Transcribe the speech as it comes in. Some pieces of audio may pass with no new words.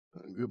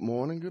Good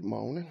morning, good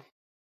morning.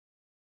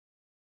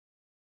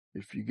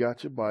 If you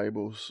got your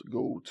Bibles,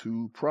 go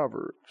to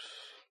Proverbs,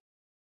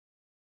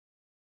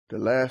 the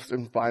last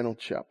and final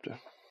chapter.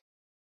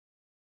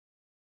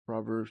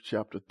 Proverbs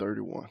chapter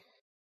 31.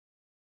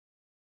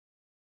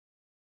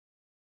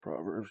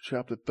 Proverbs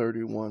chapter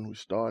 31, we're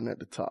starting at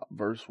the top,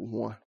 verse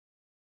 1.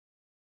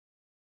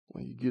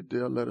 When you get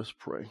there, let us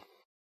pray.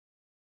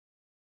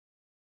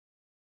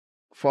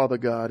 Father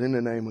God, in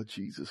the name of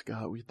Jesus,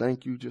 God, we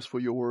thank you just for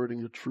your word and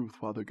your truth,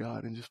 Father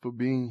God, and just for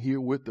being here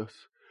with us,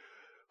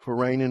 for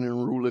reigning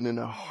and ruling in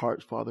our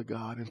hearts, Father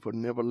God, and for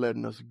never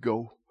letting us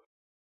go.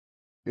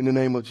 In the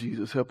name of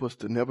Jesus, help us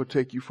to never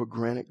take you for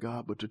granted,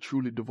 God, but to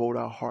truly devote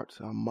our hearts,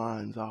 our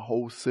minds, our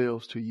whole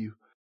selves to you.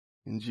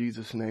 In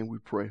Jesus' name we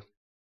pray.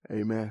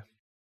 Amen.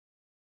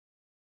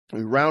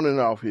 We're rounding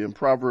off here in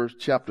Proverbs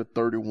chapter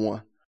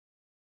 31,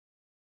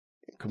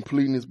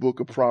 completing this book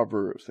of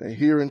Proverbs. And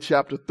here in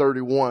chapter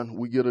 31,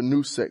 we get a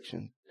new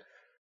section,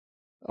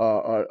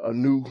 a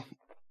new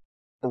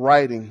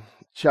writing.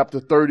 Chapter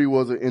 30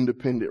 was an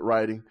independent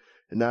writing.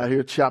 And now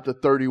here chapter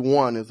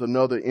 31 is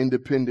another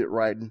independent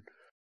writing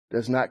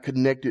that's not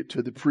connected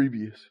to the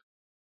previous.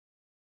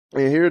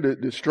 And here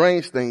the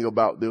strange thing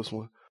about this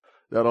one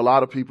that a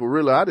lot of people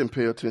really I didn't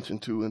pay attention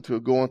to until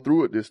going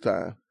through it this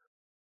time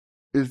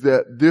is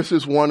that this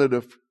is one of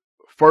the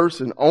first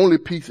and only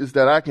pieces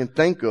that I can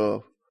think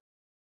of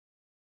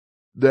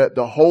that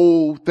the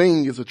whole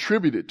thing is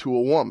attributed to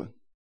a woman.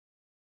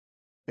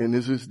 And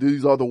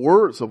these are the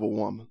words of a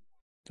woman.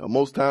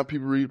 Most time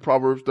people read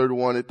Proverbs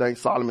 31, they think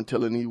Solomon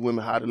telling these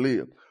women how to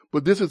live.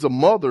 But this is a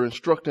mother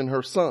instructing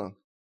her son.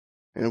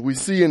 And we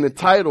see in the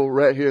title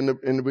right here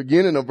in the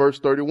beginning of verse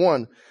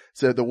 31,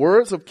 said the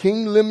words of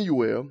King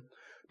Lemuel,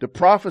 the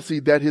prophecy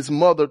that his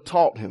mother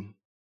taught him.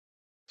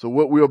 So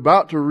what we're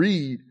about to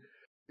read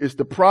is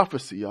the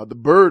prophecy or the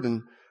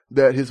burden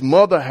that his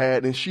mother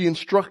had and she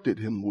instructed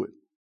him with.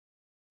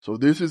 So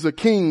this is a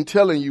king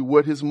telling you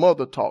what his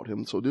mother taught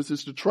him. So this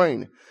is the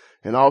training.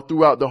 And all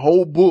throughout the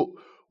whole book,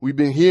 we've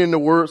been hearing the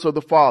words of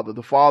the father.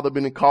 The father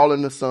been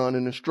calling the son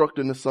and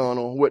instructing the son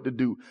on what to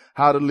do,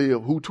 how to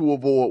live, who to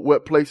avoid,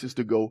 what places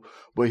to go.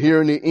 But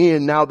here in the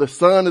end, now the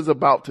son is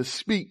about to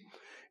speak.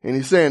 And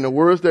he's saying the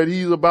words that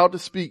he's about to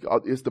speak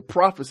is the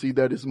prophecy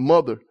that his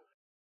mother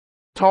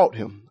taught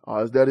him,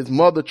 or that his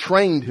mother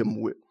trained him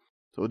with.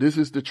 So this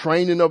is the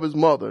training of his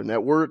mother. And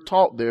that word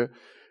taught there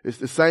is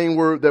the same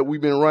word that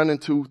we've been running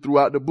to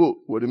throughout the book,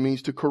 what it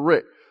means to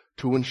correct,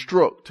 to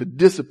instruct, to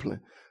discipline,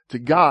 to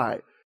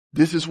guide.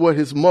 This is what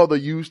his mother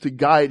used to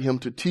guide him,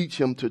 to teach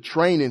him, to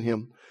train in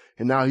him.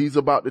 And now he's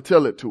about to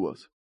tell it to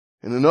us.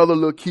 And another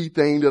little key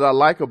thing that I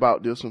like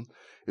about this one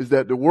is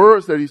that the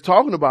words that he's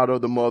talking about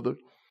of the mother,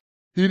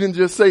 he didn't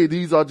just say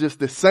these are just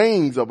the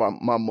sayings of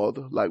my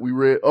mother, like we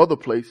read other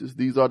places.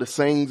 These are the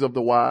sayings of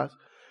the wise.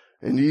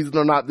 And these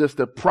are not just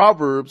the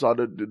proverbs or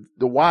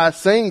the wise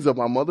sayings of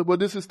my mother, but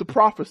this is the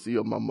prophecy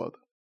of my mother.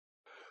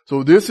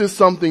 So this is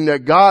something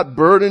that God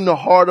burdened the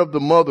heart of the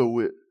mother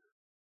with.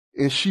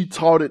 And she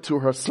taught it to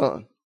her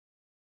son.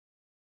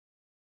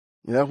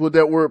 And that's what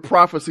that word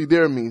prophecy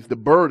there means, the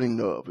burden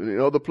of. And in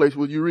other places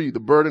where you read, the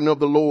burden of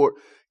the Lord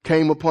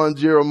came upon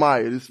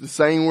Jeremiah. It's the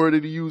same word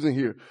that he's using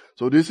here.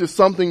 So this is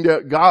something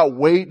that God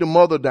weighed the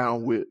mother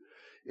down with.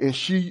 And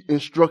she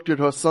instructed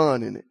her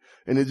son in it.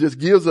 And it just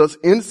gives us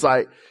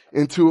insight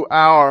into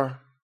our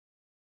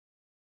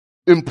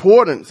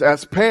importance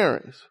as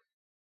parents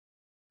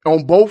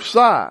on both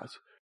sides.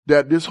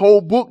 That this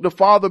whole book, the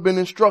father been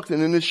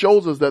instructing, and it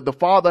shows us that the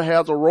father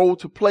has a role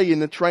to play in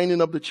the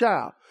training of the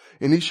child.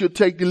 And he should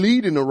take the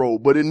lead in the role,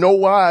 but in no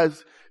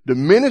wise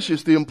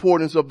diminishes the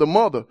importance of the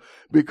mother,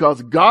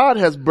 because God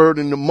has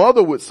burdened the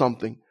mother with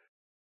something.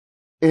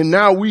 And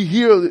now we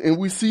hear and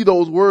we see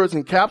those words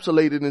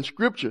encapsulated in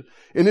scripture.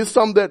 And it's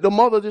something that the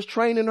mother just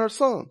training her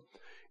son.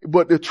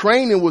 But the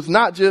training was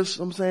not just,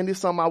 I'm saying this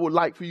is something I would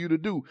like for you to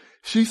do.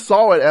 She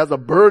saw it as a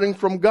burden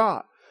from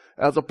God.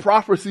 As a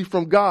prophecy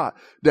from God,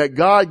 that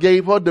God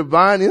gave her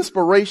divine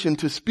inspiration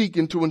to speak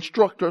and to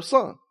instruct her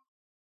son.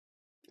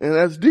 And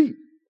that's deep.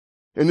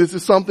 And this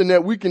is something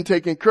that we can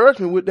take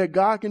encouragement with, that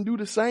God can do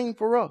the same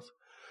for us.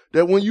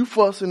 That when you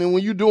fussing and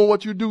when you're doing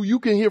what you do, you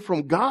can hear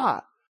from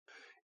God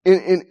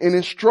and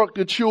instruct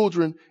the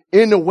children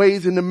in the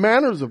ways and the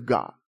manners of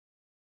God.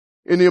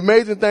 And the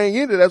amazing thing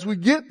is that as we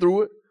get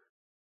through it,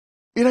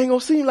 it ain't gonna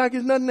seem like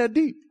it's nothing that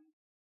deep.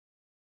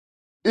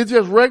 It's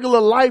just regular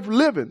life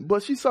living.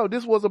 But she saw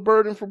this was a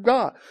burden from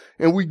God.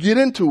 And we get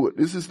into it.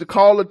 This is the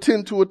call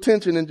to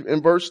attention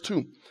in verse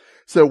 2.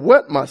 So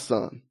what, my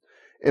son?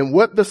 And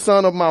what the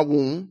son of my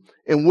womb?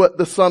 And what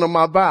the son of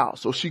my vow?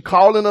 So she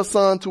calling her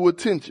son to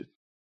attention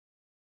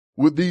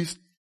with these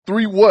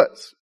three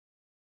whats.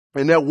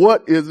 And that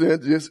what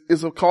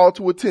is a call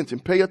to attention.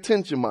 Pay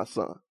attention, my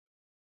son.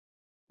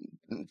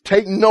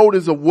 Take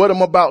notice of what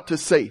I'm about to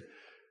say.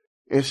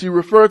 And she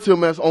referred to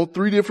him as on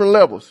three different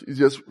levels. He's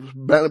just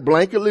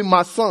blanketly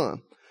my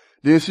son.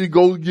 Then she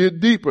goes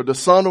get deeper, the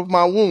son of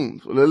my womb.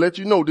 So they let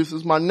you know this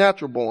is my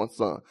natural born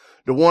son,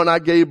 the one I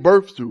gave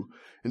birth to.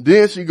 And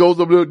then she goes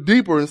a little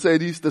deeper and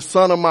said he's the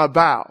son of my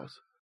vows.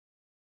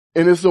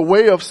 And it's a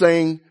way of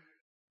saying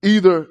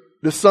either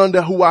the son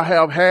that who I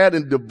have had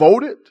and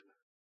devoted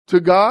to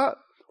God,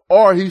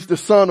 or he's the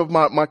son of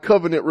my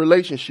covenant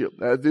relationship.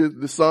 That is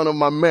the son of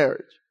my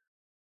marriage.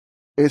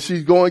 And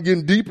she's going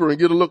getting deeper and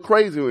get a little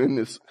crazy in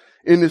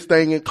this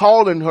thing and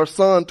calling her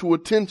son to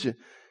attention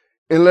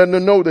and letting her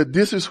know that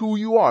this is who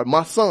you are.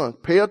 My son,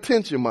 pay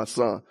attention, my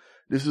son.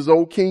 This is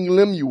old King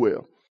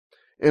Lemuel.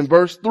 In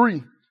verse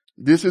 3,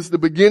 this is the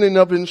beginning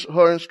of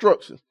her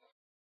instructions.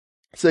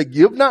 It said,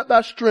 give not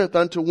thy strength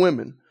unto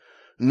women,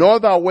 nor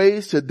thy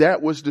ways to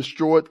that which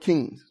destroyed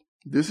kings.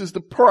 This is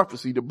the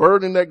prophecy, the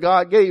burden that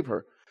God gave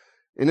her.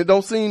 And it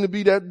don't seem to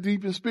be that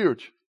deep and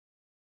spiritual.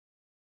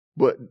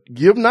 But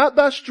give not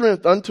thy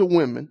strength unto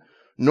women,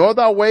 nor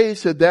thy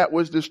ways to that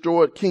which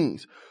destroyed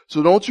kings.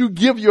 So don't you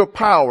give your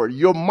power,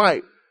 your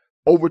might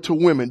over to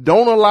women.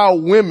 Don't allow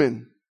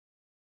women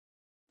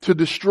to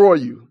destroy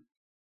you,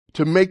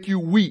 to make you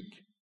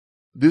weak.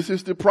 This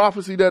is the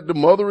prophecy that the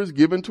mother is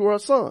giving to her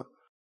son.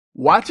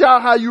 Watch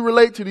out how you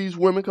relate to these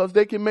women because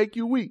they can make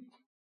you weak.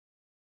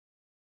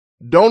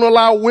 Don't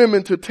allow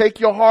women to take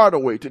your heart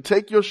away, to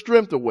take your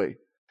strength away.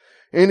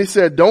 And he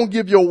said, don't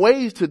give your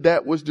ways to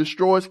that which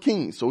destroys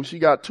kings. So she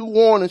got two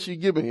warnings she's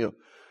giving him.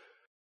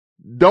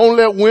 Don't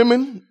let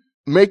women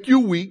make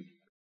you weak,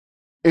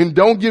 and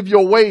don't give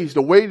your ways,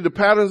 the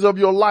patterns of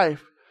your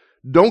life.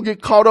 Don't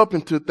get caught up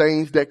into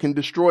things that can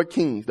destroy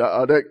kings,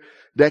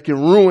 that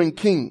can ruin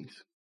kings.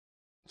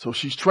 So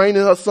she's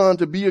training her son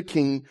to be a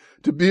king,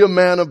 to be a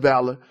man of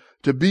valor,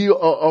 to be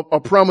a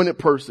prominent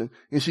person.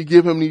 And she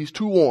give him these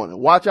two warnings.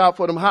 Watch out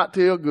for them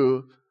hot-tailed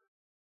girls.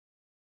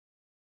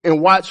 And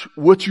watch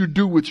what you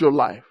do with your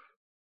life,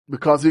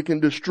 because it can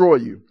destroy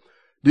you.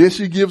 Then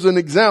she gives an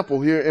example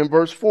here in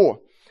verse 4.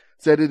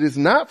 Said, it is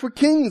not for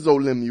kings, O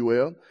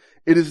Lemuel.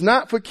 It is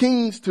not for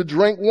kings to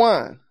drink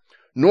wine,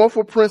 nor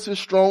for princes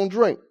strong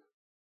drink.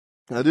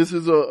 Now this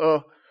is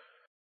a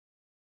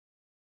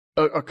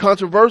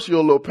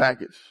controversial little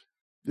package.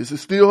 This is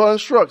still her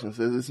instructions. It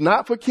says it's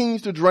not for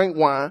kings to drink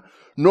wine,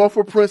 nor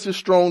for princes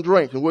strong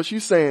drink. And what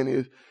she's saying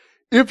is,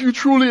 if you're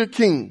truly a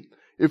king,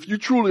 if you're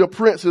truly a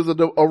prince is a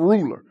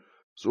ruler.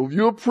 So if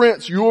you're a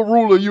prince, you're a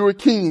ruler, you're a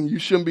king, you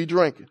shouldn't be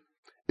drinking.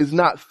 It's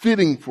not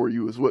fitting for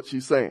you is what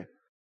she's saying.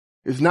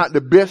 It's not the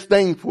best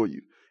thing for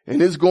you.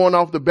 And it's going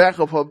off the back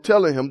of her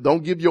telling him,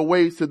 don't give your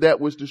ways to that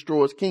which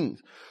destroys kings.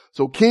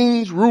 So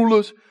kings,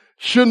 rulers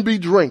shouldn't be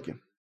drinking.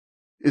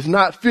 It's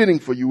not fitting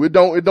for you. It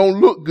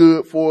don't look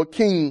good for a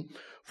king,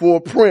 for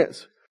a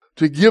prince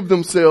to give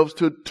themselves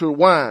to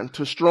wine,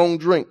 to strong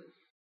drink.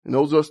 And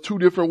those are two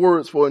different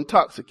words for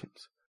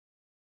intoxicants.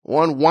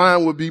 One,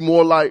 wine would be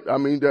more like,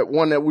 that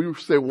one that we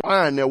say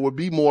wine there would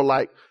be more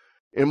like,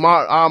 in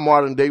our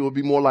modern day would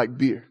be more like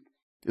beer.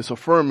 It's a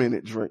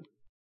fermented drink.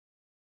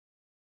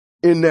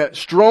 In that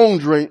strong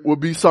drink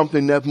would be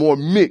something that's more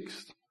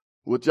mixed,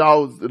 which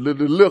y'all is the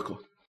liquor.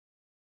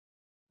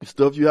 The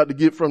stuff you have to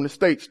get from the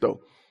States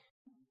though.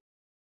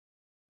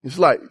 It's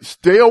like,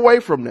 stay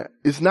away from that.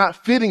 It's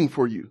not fitting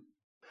for you.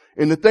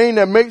 And the thing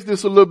that makes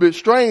this a little bit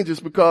strange is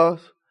because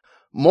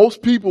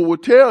most people will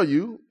tell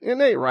you, and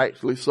they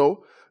rightfully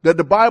so, that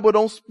the Bible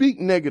don't speak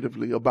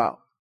negatively about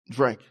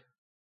drinking.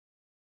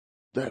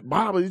 That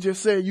Bible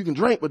just said you can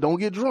drink, but don't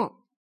get drunk.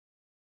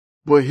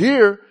 But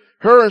here,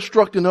 her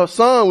instructing her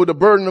son with the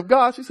burden of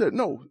God, she said,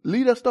 no,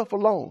 leave that stuff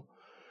alone.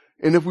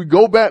 And if we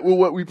go back with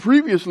what we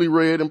previously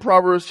read in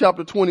Proverbs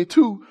chapter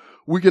 22,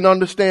 we can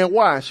understand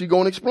why. She's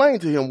going to explain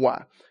to him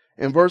why.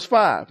 In verse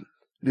 5,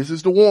 this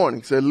is the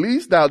warning. It said,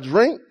 lest thou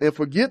drink and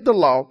forget the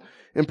law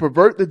and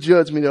pervert the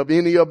judgment of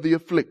any of the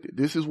afflicted.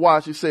 This is why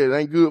she said it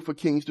ain't good for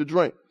kings to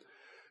drink.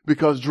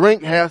 Because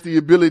drink has the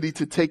ability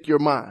to take your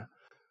mind.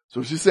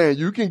 So she's saying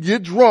you can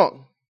get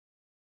drunk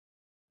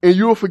and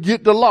you'll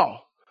forget the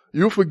law.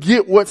 You'll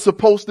forget what's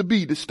supposed to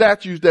be, the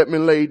statutes that have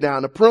been laid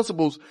down, the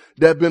principles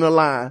that have been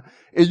aligned,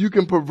 and you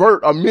can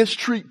pervert or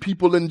mistreat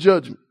people in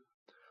judgment.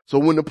 So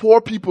when the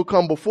poor people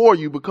come before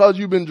you, because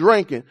you've been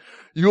drinking,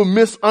 you'll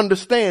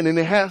misunderstand, and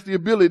it has the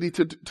ability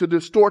to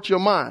distort your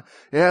mind.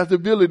 It has the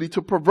ability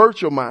to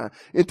pervert your mind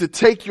and to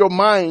take your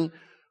mind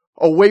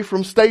away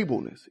from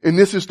stableness. And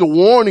this is the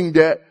warning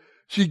that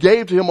she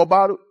gave to him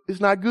about it. It's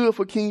not good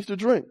for kings to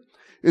drink.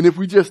 And if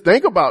we just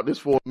think about this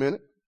for a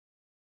minute,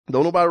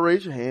 don't nobody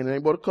raise your hand. There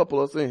ain't but a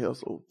couple of us in here,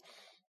 so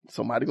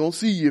somebody gonna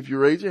see you if you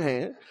raise your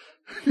hand.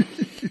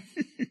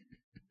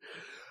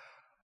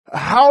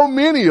 How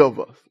many of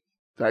us,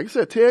 like I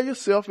said, tell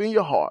yourself in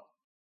your heart,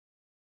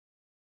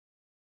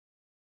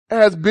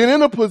 has been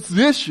in a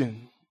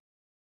position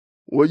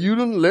where you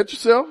didn't let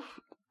yourself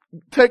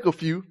take a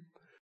few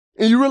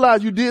and you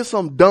realize you did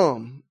something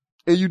dumb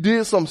and you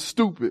did something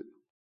stupid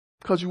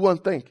because you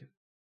wasn't thinking.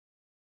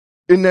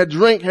 And that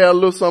drink had a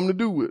little something to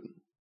do with it.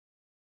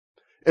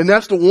 And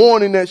that's the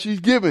warning that she's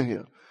giving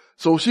him.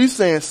 So she's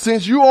saying,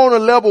 since you're on a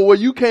level where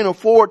you can't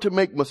afford to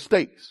make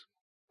mistakes,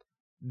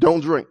 don't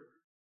drink.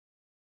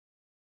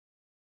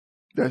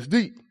 That's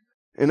deep.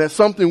 And that's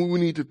something we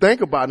need to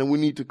think about and we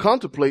need to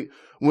contemplate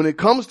when it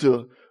comes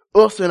to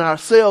us and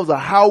ourselves or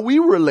how we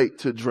relate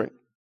to drink.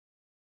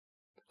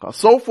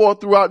 So far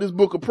throughout this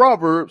book of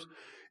Proverbs,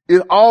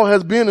 it all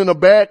has been in a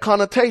bad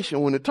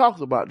connotation when it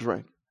talks about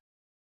drink.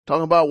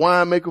 Talking about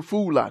wine make a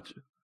fool out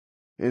you.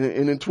 And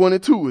in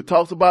 22, it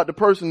talks about the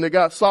person that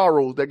got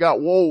sorrows, that got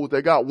woes,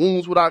 that got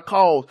wounds without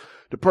cause.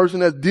 The person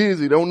that's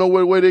dizzy, don't know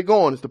where they're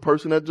going. It's the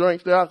person that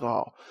drinks the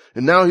alcohol.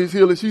 And now he's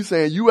healing. She's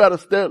saying you at a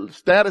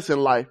status in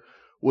life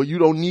where you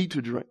don't need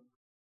to drink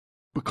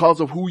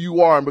because of who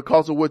you are and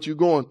because of what you're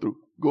going through.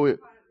 Go ahead.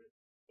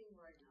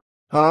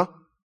 Huh?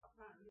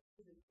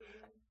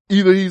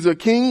 Either he's a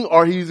king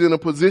or he's in a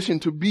position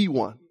to be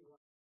one.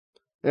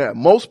 Yeah,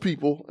 most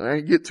people, I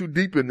ain't get too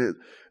deep in this,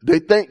 they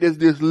think that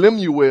this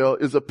Lemuel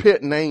is a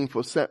pet name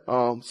for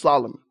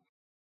Solomon.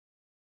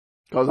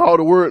 Because all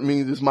the word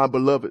means is my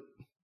beloved.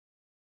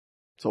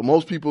 So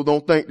most people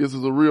don't think this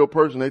is a real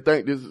person. They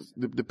think this is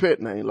the pet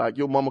name, like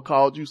your mama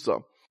called you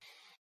something.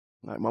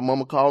 Like my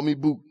mama called me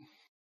Boot.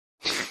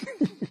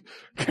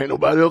 Can't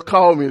nobody else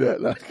call me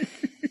that. Like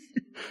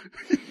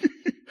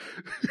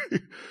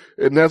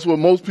and that's what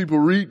most people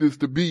read this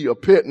to be, a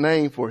pet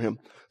name for him.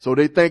 So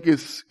they think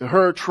it's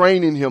her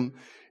training him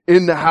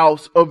in the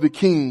house of the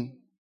king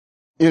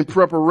in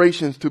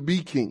preparations to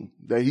be king,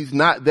 that he's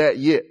not that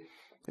yet.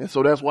 And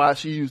so that's why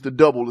she used the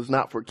double. It's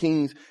not for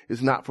kings.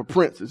 It's not for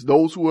princes.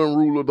 Those who are in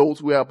ruler, those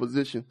who have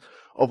position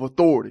of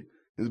authority.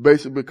 It's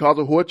basically because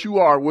of what you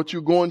are, what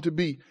you're going to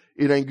be.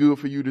 It ain't good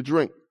for you to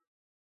drink.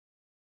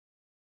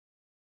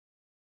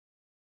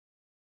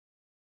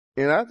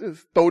 And I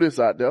just throw this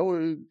out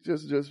there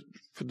just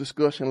for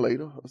discussion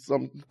later, or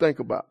something to think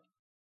about.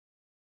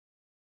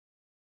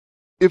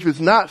 If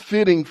it's not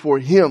fitting for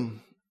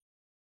him,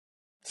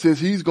 since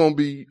he's going to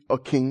be a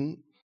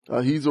king,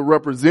 he's a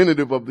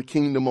representative of the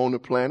kingdom on the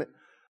planet,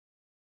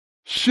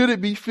 should it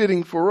be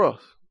fitting for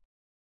us?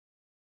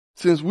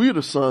 Since we're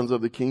the sons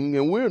of the king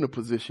and we're in a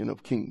position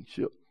of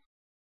kingship,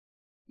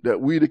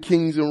 that we're the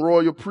kings and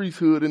royal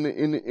priesthood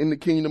in the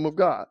kingdom of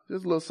God.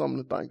 Just a little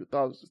something to think.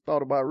 I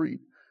thought about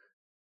reading.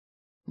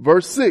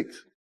 Verse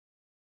 6.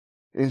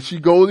 And she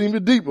goes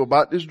even deeper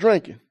about this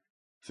drinking.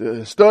 So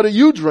instead of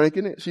you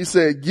drinking it, she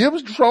said, give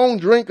strong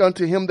drink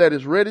unto him that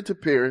is ready to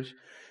perish,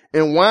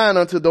 and wine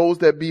unto those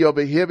that be of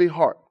a heavy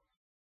heart.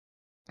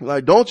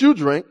 Like, don't you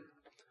drink.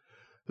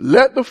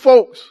 Let the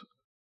folks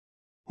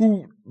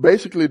who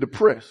basically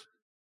depressed,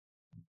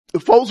 the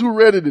folks who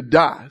ready to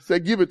die, say,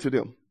 give it to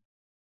them.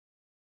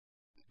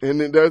 And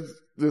then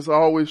this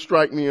always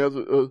strike me as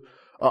a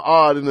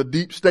odd and a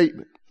deep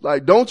statement.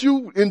 Like, don't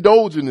you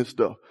indulge in this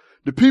stuff.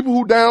 The people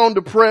who down,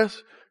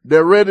 depressed,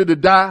 they're ready to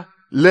die,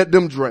 let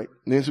them drink.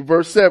 And then in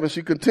verse 7,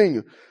 she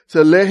continued.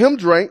 So let him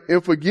drink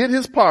and forget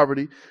his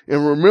poverty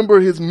and remember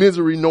his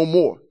misery no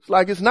more. It's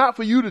like it's not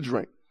for you to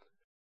drink.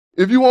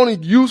 If you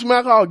want to use some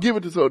alcohol, give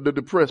it to the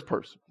depressed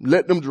person.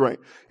 Let them drink.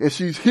 And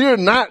she's here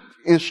not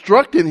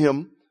instructing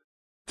him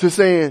to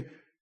saying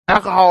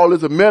alcohol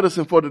is a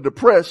medicine for the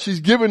depressed. She's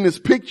giving this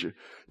picture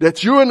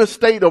that you're in a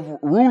state of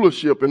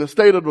rulership, in a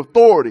state of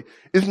authority.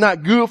 It's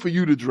not good for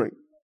you to drink.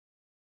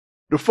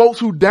 The folks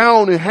who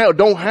down and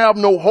don't have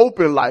no hope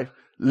in life,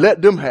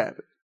 let them have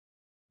it.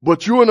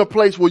 But you're in a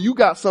place where you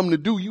got something to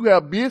do. You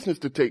have business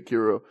to take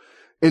care of.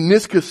 And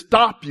this could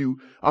stop you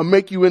or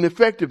make you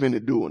ineffective in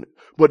doing it.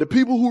 But the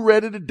people who are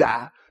ready to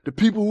die, the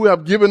people who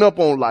have given up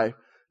on life,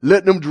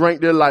 let them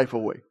drink their life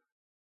away.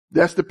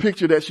 That's the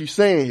picture that she's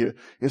saying here.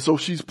 And so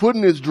she's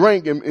putting this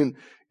drink and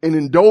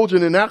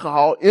indulging in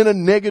alcohol in a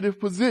negative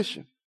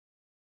position.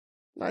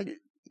 Like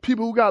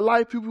people who got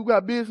life, people who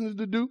got business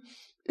to do,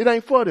 it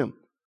ain't for them.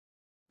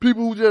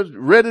 People who just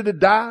ready to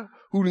die,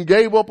 who done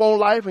gave up on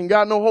life and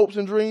got no hopes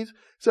and dreams,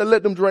 said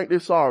let them drink their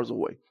sorrows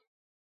away.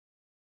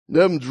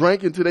 Let them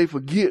drink until they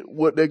forget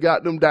what they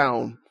got them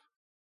down.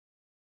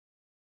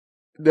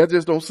 That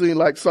just don't seem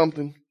like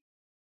something,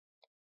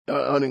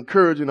 an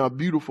encouraging or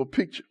beautiful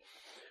picture.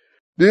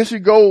 Then she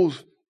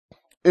goes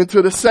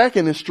into the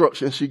second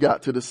instruction she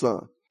got to the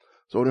son.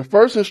 So the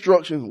first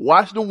instruction,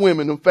 watch the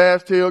women, them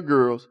fast-tailed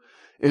girls,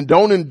 and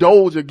don't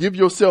indulge or give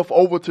yourself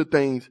over to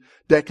things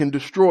that can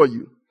destroy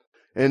you.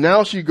 And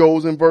now she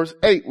goes in verse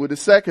 8 with the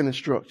second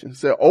instruction. It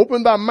said,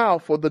 open thy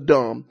mouth for the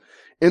dumb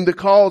in the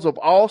cause of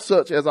all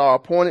such as are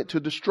appointed to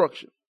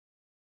destruction.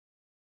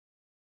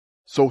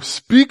 So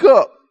speak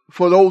up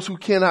for those who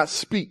cannot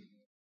speak.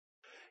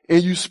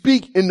 And you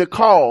speak in the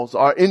cause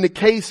or in the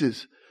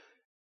cases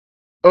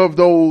of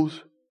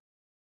those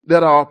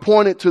that are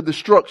appointed to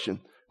destruction.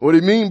 What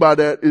I mean by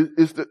that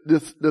is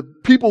the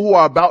people who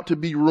are about to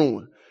be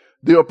ruined,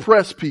 the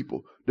oppressed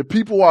people, the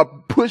people who are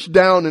pushed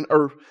down in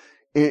earth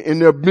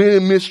and they're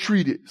being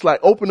mistreated. It's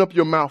like open up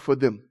your mouth for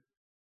them.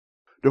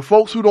 The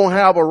folks who don't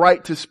have a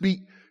right to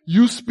speak,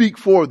 you speak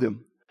for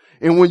them.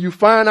 And when you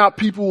find out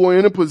people who are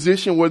in a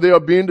position where they are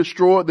being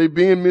destroyed, they're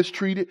being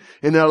mistreated,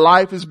 and their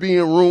life is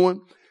being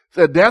ruined,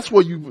 that's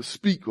what you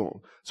speak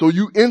on. So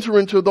you enter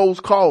into those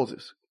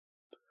causes.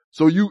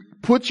 So you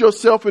put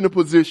yourself in a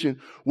position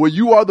where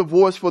you are the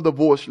voice for the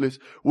voiceless,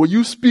 where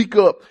you speak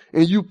up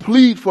and you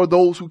plead for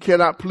those who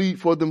cannot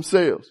plead for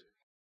themselves.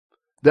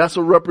 That's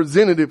a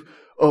representative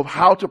of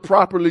how to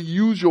properly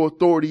use your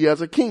authority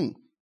as a king.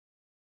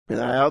 And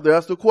I have to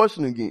ask the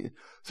question again.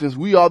 Since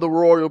we are the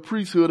royal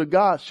priesthood of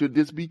God, should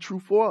this be true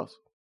for us?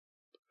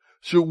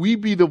 Should we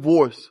be the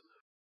voice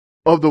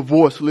of the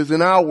voiceless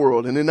in our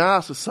world and in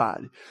our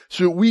society?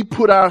 Should we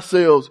put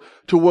ourselves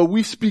to where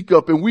we speak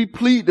up and we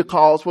plead the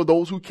cause for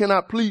those who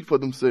cannot plead for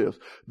themselves,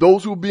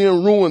 those who are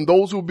being ruined,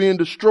 those who are being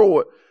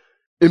destroyed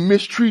and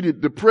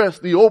mistreated,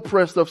 depressed, the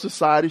oppressed of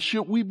society?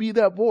 Should we be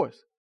that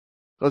voice?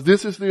 Because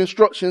this is the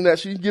instruction that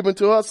she's given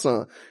to her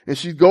son. And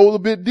she goes a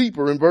bit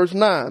deeper in verse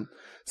 9.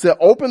 Said,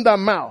 open thy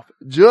mouth,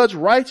 judge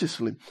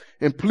righteously,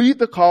 and plead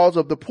the cause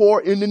of the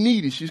poor and the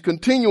needy. She's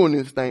continuing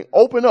this thing.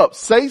 Open up,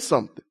 say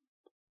something.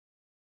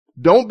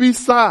 Don't be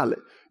silent.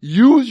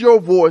 Use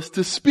your voice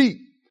to speak.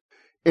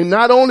 And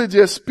not only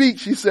just speak,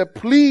 she said,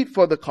 plead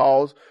for the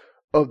cause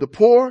of the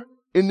poor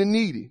and the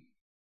needy.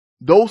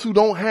 Those who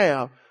don't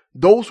have,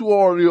 those who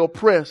are the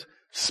oppressed,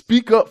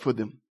 speak up for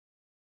them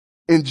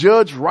and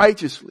judge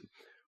righteously.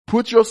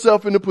 Put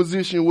yourself in a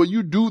position where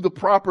you do the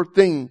proper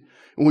thing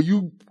and when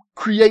you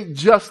create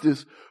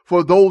justice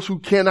for those who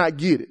cannot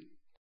get it.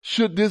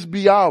 Should this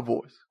be our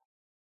voice?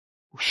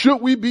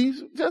 Should we be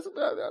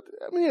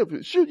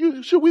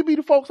should we be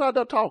the folks out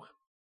there talking?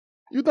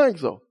 You think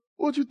so?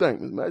 What you think,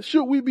 Ms. Matt?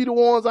 Should we be the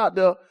ones out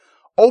there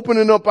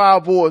opening up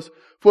our voice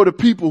for the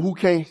people who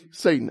can't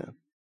say nothing?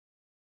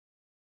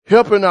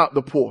 Helping out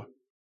the poor.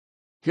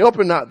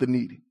 Helping out the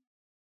needy.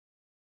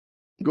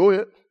 Go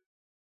ahead.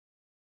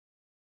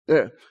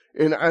 Yeah.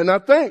 And I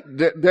think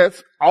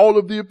that's all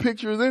of the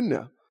pictures in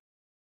there.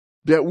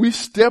 That we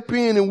step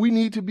in and we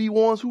need to be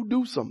ones who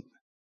do something.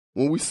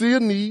 When we see a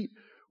need,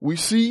 we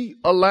see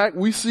a lack,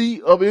 we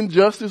see of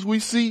injustice, we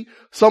see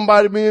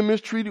somebody being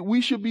mistreated,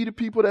 we should be the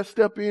people that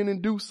step in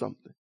and do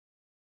something.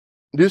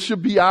 This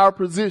should be our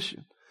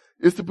position.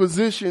 It's the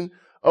position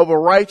of a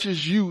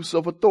righteous use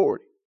of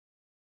authority.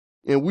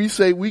 And we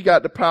say we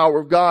got the power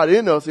of God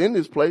in us in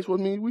this place, well,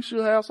 I mean, we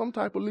should have some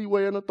type of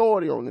leeway and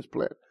authority on this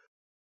planet.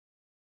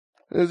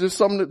 And it's just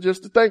something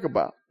just to think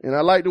about. And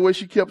I like the way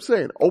she kept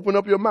saying, open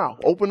up your mouth,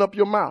 open up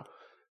your mouth.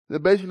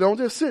 That basically don't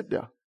just sit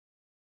there.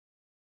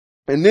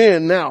 And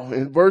then now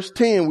in verse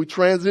 10, we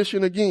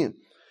transition again.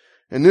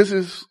 And this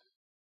is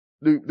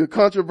the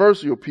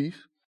controversial piece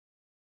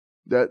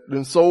that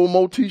then sold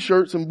more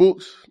t-shirts and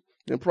books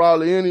than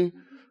probably any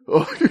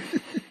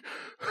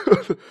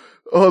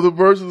other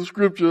verses of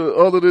scripture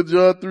other than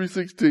John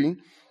 3:16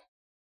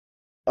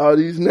 are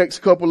these next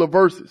couple of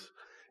verses.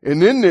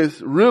 And in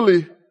this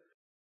really,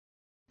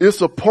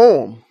 it's a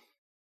poem.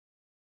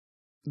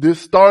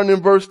 This starting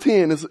in verse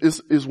 10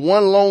 is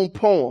one long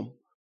poem.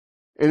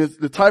 And it's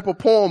the type of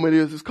poem it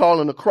is, it's called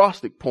an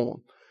acrostic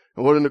poem.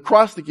 And what an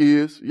acrostic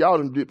is,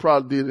 y'all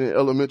probably did it in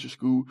elementary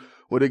school,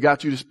 where they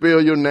got you to spell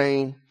your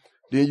name.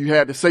 Then you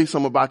had to say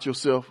something about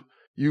yourself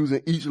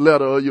using each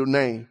letter of your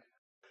name.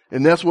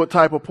 And that's what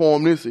type of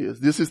poem this is.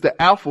 This is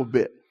the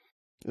alphabet.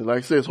 And like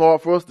I said, it's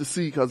hard for us to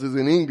see because it's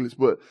in English,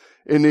 but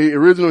in the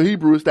original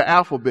Hebrew, it's the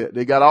alphabet.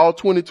 They got all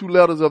 22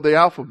 letters of the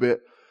alphabet.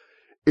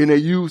 And they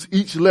use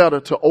each letter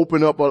to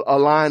open up a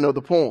line of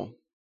the poem.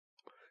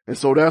 And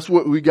so that's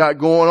what we got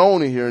going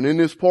on in here. And in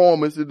this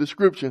poem is the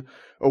description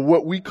of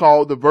what we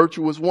call the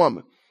virtuous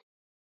woman.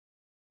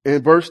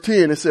 In verse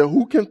 10, it said,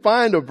 who can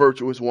find a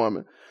virtuous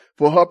woman?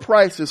 For her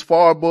price is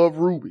far above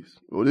rubies.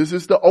 Well, this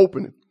is the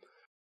opening.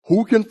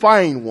 Who can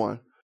find one?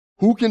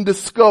 Who can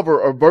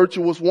discover a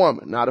virtuous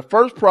woman? Now, the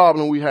first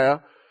problem we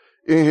have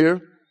in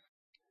here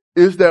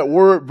is that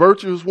word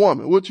virtuous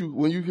woman.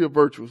 When you hear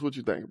virtuous, what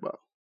you think about?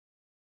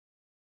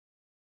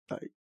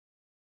 Like,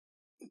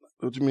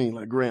 what you mean?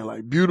 Like grand,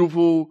 like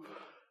beautiful?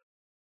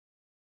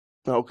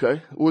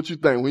 Okay. What you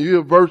think? When you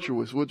hear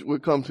virtuous,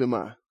 what comes to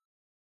mind?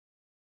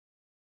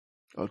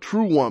 A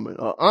true woman,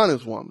 an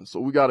honest woman. So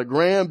we got a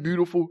grand,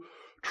 beautiful,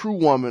 true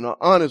woman, an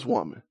honest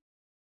woman.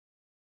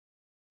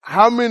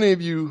 How many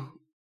of you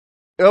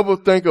ever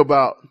think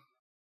about,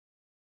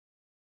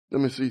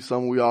 let me see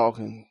something we all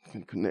can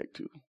connect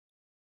to.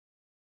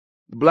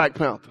 The Black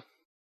Panther.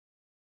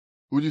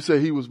 Would you say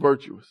he was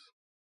virtuous?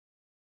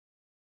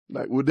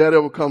 Like, would that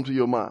ever come to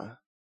your mind?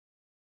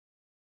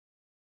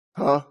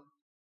 Huh?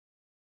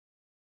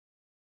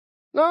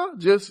 No,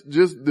 just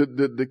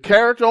the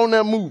character on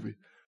that movie.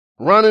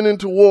 Running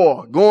into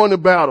war, going to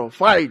battle,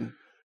 fighting.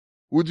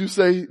 Would you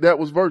say that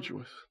was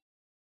virtuous?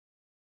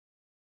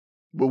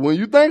 But when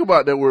you think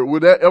about that word,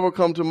 would that ever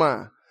come to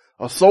mind?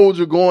 A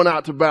soldier going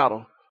out to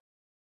battle.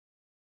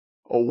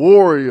 A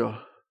warrior.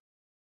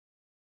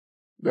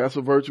 That's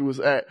a virtuous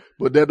act.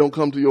 But that don't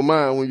come to your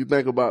mind when you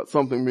think about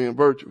something being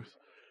virtuous.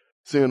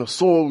 Seeing a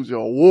soldier,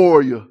 a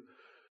warrior,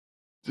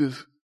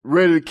 just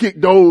ready to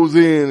kick doors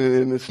in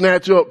and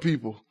snatch up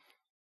people.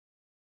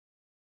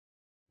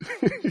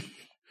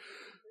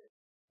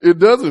 It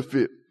doesn't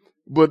fit.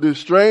 But the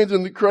strange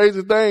and the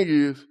crazy thing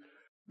is,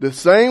 the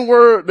same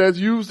word that's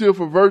used here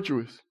for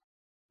virtuous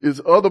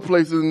is other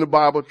places in the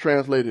Bible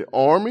translated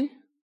army,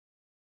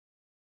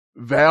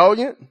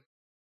 valiant.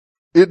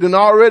 It then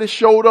already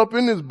showed up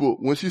in this book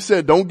when she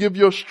said, don't give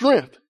your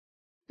strength.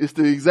 It's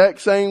the exact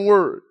same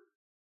word.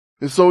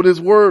 And so this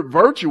word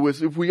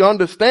virtuous, if we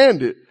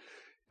understand it,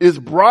 is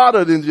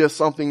broader than just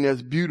something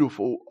that's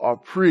beautiful or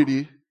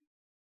pretty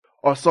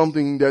or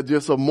something that's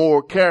just a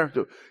moral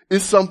character.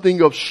 It's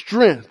something of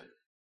strength.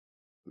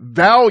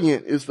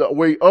 Valiant is the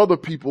way other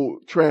people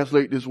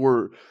translate this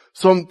word.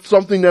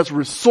 Something that's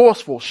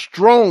resourceful,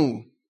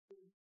 strong.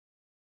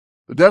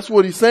 That's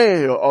what he's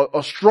saying here.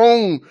 A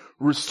strong,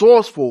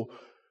 resourceful,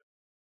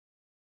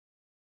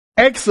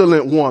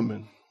 excellent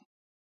woman.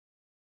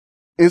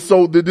 And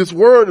so this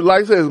word,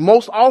 like I said, is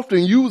most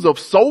often used of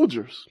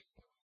soldiers.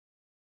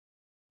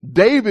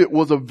 David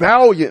was a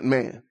valiant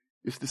man.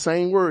 It's the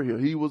same word here.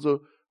 He was a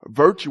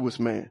virtuous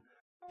man.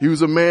 He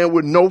was a man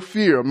with no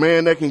fear, a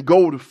man that can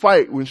go to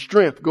fight with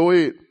strength. Go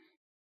ahead.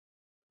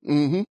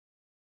 And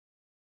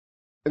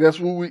that's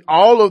what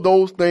all of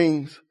those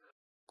things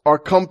are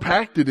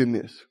compacted in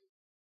this.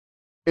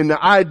 And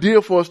the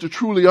idea for us to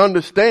truly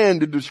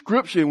understand the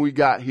description we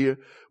got here,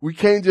 we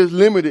can't just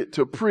limit it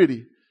to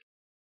pretty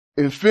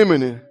and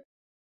feminine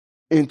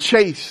and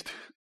chaste.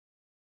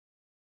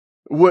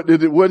 What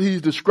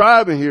he's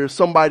describing here is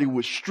somebody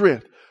with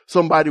strength,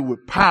 somebody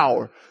with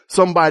power,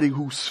 somebody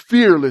who's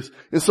fearless,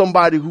 and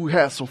somebody who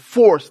has some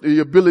force, the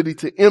ability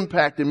to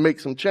impact and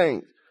make some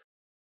change.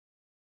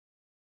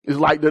 It's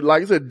like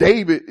I said,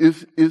 David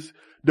is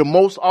the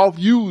most oft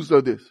used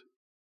of this.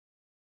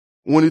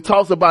 When he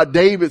talks about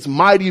David's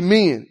mighty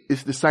men,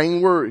 it's the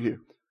same word here.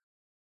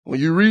 When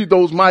you read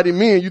those mighty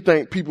men, you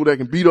think people that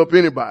can beat up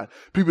anybody,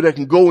 people that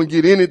can go and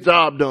get any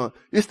job done.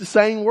 It's the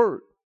same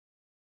word.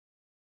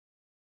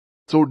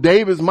 So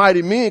David's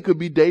mighty men could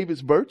be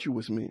David's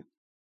virtuous men.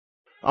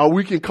 Or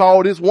we can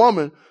call this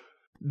woman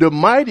the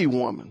mighty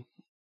woman,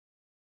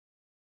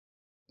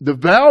 the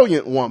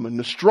valiant woman,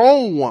 the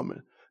strong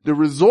woman, the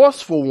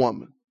resourceful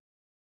woman.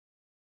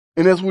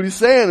 And that's what he's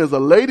saying is a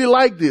lady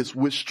like this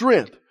with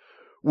strength,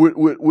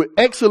 with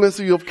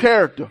excellency of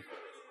character,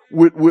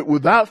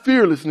 without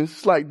fearlessness.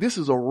 It's like this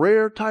is a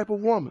rare type of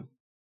woman.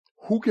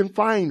 Who can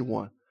find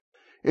one?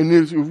 And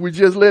if we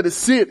just let it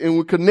sit and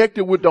we connect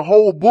it with the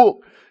whole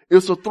book,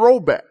 it's a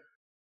throwback.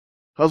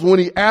 Because when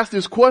he asked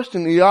this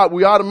question, we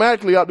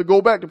automatically have to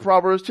go back to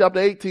Proverbs chapter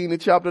 18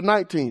 and chapter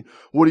 19,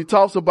 where he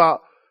talks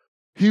about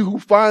he who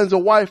finds a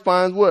wife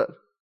finds what?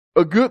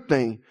 A good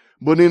thing.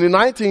 But in the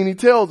 19, he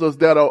tells us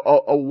that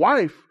a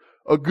wife,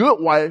 a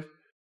good wife,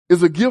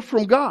 is a gift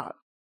from God.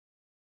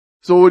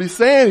 So what he's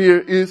saying here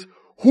is,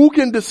 who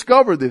can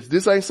discover this?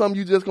 This ain't something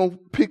you just gonna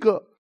pick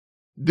up.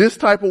 This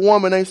type of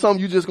woman ain't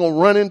something you just gonna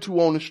run into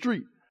on the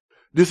street.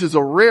 This is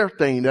a rare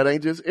thing that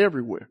ain't just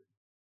everywhere.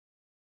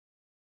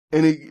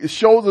 And it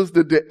shows us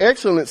the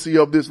excellency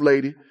of this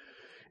lady.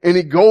 And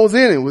it goes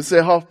in and we say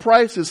her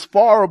price is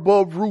far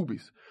above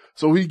rubies.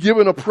 So he's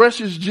giving a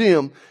precious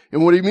gem.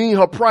 And what he means,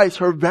 her price,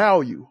 her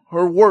value,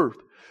 her worth.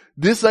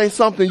 This ain't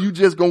something you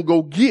just gonna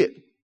go get.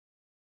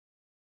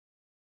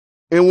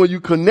 And when you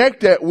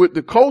connect that with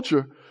the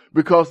culture,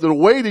 because the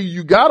way that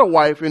you got a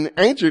wife in the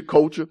ancient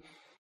culture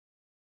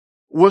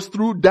was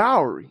through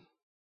dowry.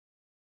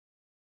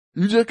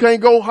 You just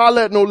can't go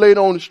holler at no lady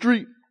on the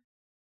street.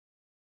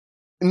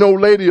 No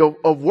lady of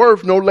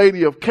worth, no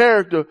lady of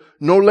character,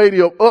 no lady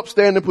of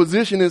upstanding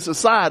position in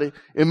society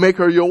and make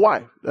her your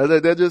wife.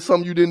 That's just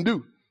something you didn't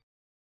do.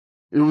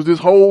 It was this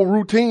whole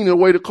routine, the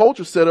way the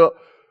culture set up.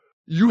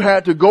 You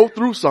had to go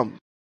through something.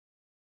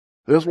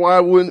 That's why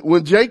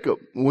when Jacob,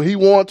 when he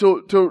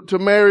wanted to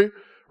marry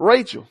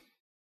Rachel,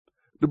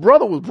 the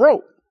brother was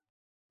broke.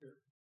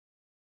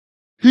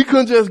 He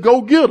couldn't just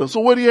go get her.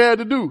 So what he had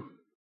to do?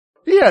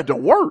 He had to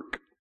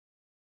work.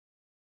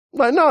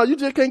 Like, no, you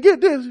just can't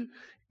get this.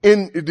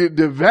 And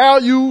the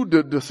value,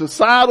 the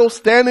societal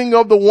standing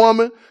of the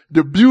woman,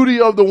 the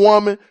beauty of the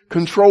woman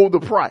controlled the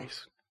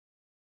price.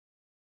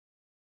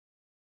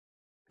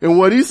 And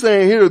what he's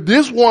saying here,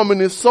 this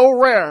woman is so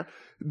rare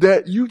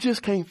that you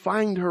just can't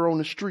find her on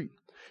the street.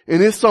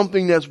 And it's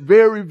something that's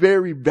very,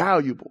 very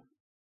valuable.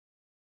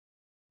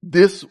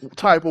 This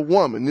type of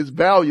woman, this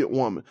valiant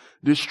woman,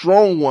 this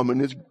strong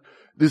woman,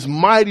 this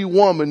mighty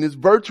woman, this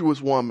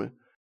virtuous woman,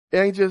 it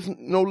ain't just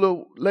no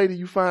little lady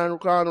you find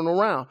crowding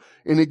around.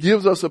 And it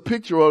gives us a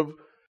picture of,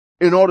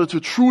 in order to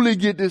truly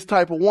get this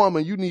type of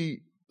woman, you need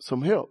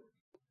some help.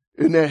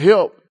 And that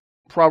help,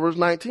 Proverbs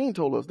 19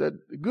 told us that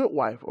a good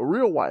wife, a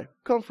real wife,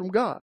 comes from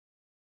God.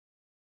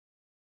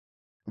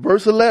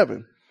 Verse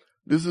 11.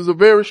 This is a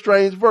very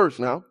strange verse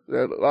now.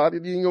 A lot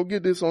of you ain't gonna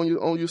get this on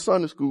your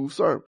Sunday school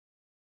sermon.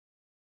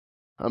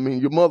 I mean,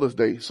 your Mother's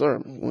Day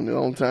sermon, when the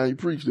only time you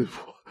preach this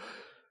for.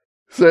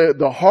 Said,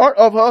 the heart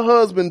of her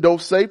husband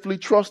doth safely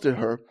trust in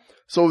her,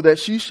 so that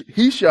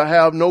he shall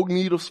have no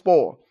need of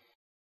spoil.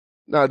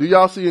 Now, do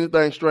y'all see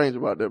anything strange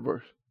about that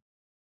verse?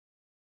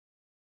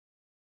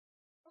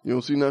 You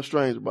don't see nothing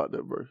strange about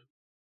that verse?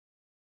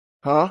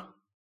 Huh?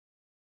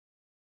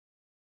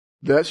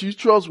 That she's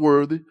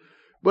trustworthy,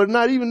 but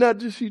not even that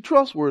just she's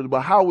trustworthy,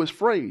 but how it's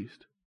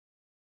phrased.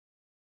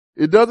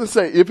 It doesn't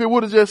say, if it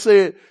would have just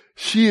said,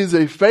 she is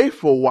a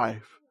faithful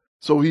wife,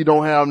 so he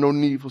don't have no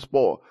need for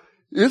spoil.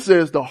 It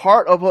says the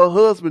heart of her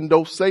husband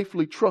doth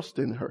safely trust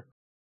in her.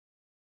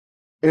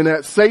 And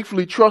that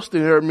safely trust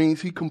in her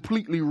means he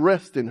completely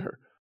rests in her.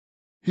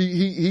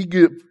 He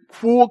get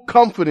full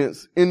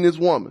confidence in this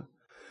woman.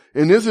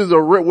 And this is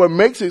what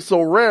makes it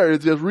so rare is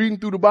just reading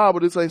through the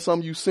Bible. This ain't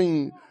something you've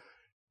seen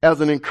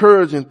as an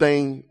encouraging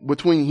thing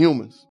between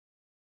humans.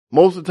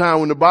 Most of the time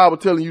when the Bible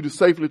telling you to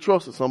safely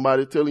trust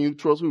somebody, it's telling you to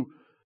trust who?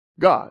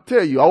 God.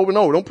 Tell you over and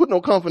over, don't put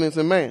no confidence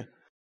in man.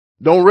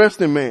 Don't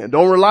rest in man.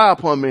 Don't rely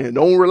upon man.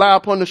 Don't rely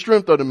upon the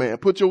strength of the man.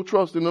 Put your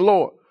trust in the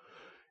Lord.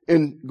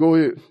 And go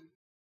ahead.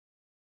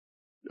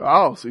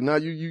 Oh, see, now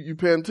you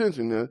paying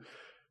attention now.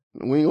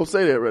 We ain't gonna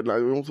say that right now.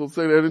 We ain't gonna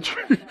say that in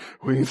church.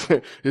 We ain't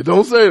say it.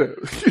 Don't say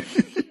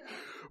that.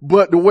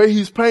 But the way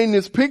he's painting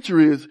this picture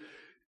is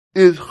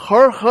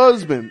her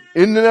husband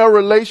in their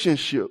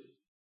relationship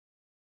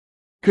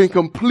can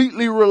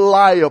completely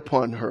rely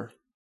upon her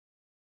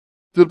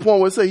to the point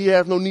where it say he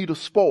has no need of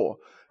spoil.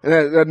 And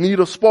that need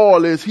of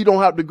spoil is he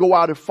don't have to go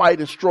out and fight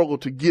and struggle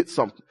to get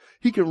something.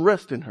 He can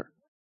rest in her.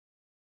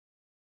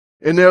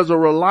 And there's a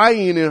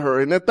relying in her.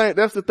 And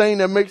that's the thing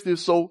that makes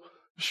this so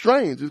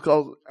strange, is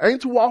because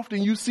ain't too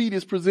often you see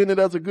this presented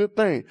as a good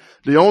thing.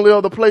 The only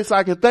other place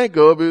I can think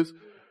of is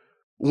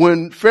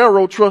when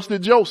Pharaoh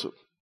trusted Joseph.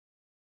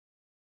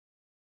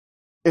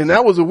 And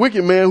that was a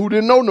wicked man who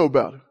didn't know no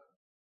better.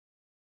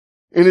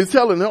 And it's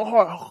telling her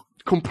heart,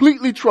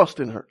 completely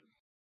trusting her.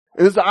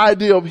 And it's the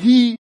idea of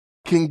he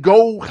can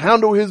go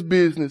handle his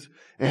business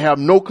and have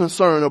no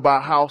concern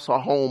about house or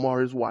home or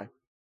his wife.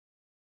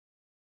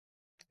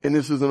 And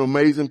this is an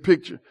amazing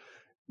picture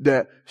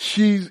that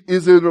she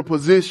is in a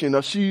position,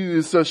 or she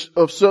is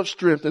of such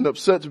strength and of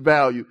such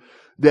value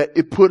that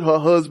it put her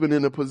husband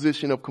in a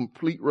position of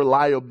complete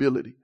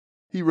reliability.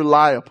 He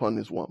rely upon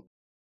this woman.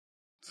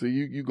 So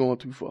you going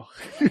too far.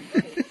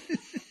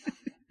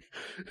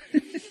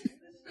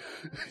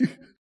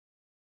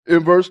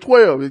 In verse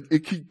 12,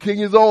 it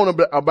continues on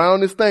about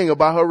this thing,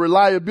 about her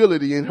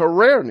reliability and her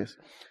rareness. It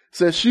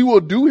says she will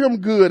do him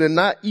good and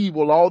not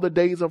evil all the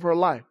days of her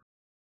life.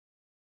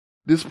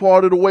 This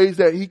part of the ways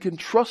that he can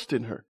trust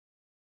in her.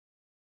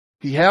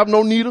 He have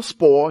no need of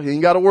spoil. He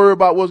ain't got to worry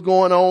about what's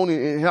going on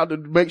and have to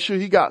make sure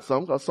he got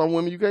something, because some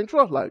women you can't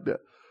trust like that.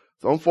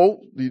 Some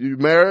folk, you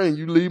marry and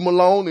you leave them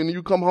alone and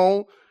you come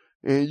home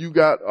and you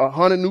got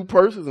 100 new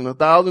purses and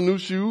 1,000 new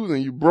shoes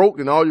and you broke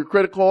and all your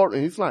credit card,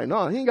 and he's like,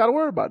 no, he ain't got to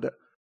worry about that.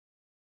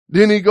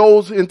 Then he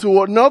goes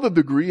into another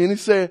degree and he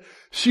said,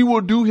 she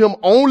will do him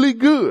only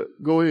good.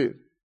 Go ahead.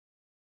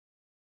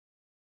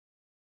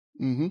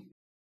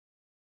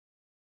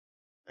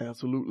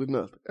 Absolutely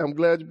nothing. I'm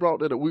glad you brought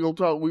that up. We're going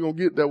to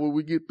get that when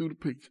we get through the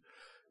picture.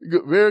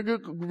 Good,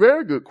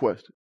 very good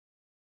question.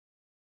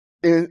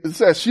 And it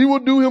says she will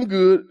do him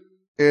good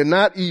and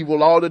not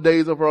evil all the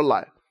days of her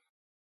life.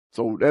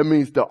 So that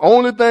means the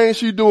only thing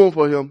she's doing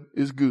for him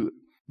is good.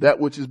 That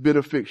which is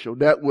beneficial.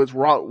 That which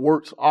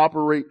works,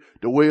 operate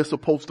the way it's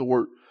supposed to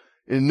work.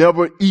 And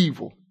never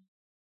evil.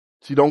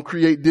 She don't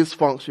create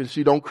dysfunction.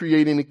 She don't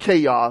create any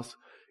chaos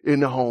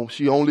in the home.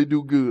 She only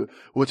do good.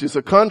 Which is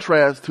a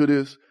contrast to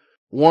this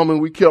woman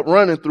we kept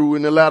running through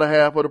in the latter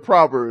half of the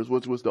Proverbs,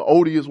 which was the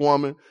odious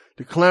woman,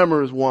 the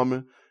clamorous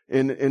woman,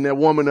 and that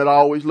woman that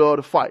always loved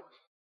to fight.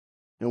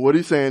 And what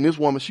he's saying, this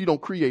woman, she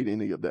don't create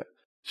any of that.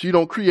 She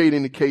don't create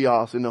any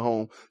chaos in the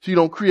home. She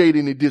don't create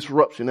any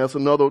disruption. That's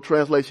another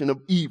translation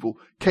of evil.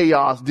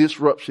 Chaos,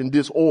 disruption,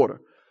 disorder.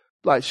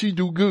 Like, she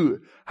do good.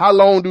 How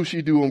long do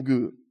she do him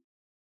good?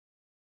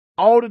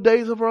 All the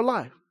days of her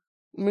life.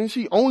 I mean,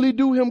 she only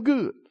do him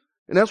good.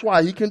 And that's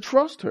why he can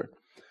trust her.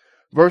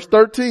 Verse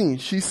 13,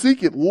 she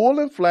seeketh wool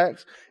and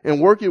flax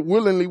and worketh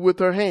willingly with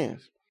her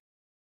hands.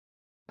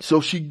 So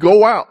she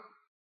go out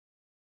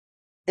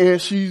and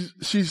she's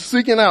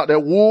seeking out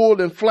that wool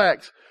and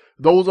flax.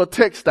 Those are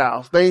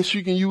textiles, things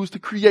she can use to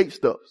create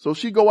stuff. So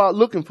she go out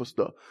looking for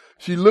stuff.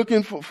 She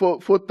looking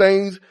for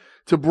things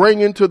to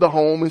bring into the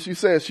home. And she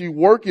says she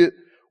work it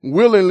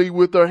willingly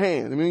with her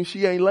hands. I mean,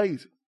 she ain't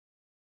lazy.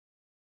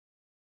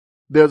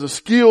 There's a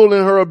skill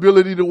in her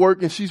ability to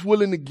work and she's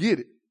willing to get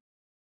it.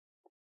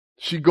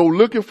 She go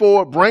looking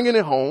for it, bringing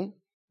it home.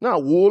 Now,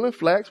 wool and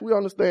flax, we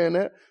understand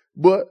that.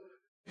 But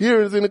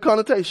here is in the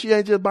connotation, she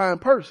ain't just buying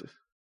purses.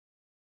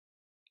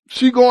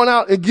 She going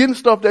out and getting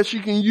stuff that she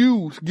can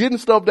use, getting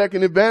stuff that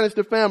can advantage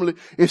the family,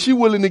 and she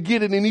willing to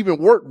get it and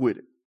even work with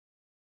it.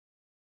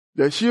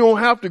 That she don't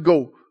have to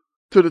go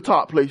to the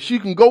top place. She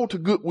can go to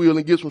Goodwill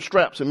and get some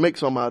straps and make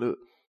some out of it.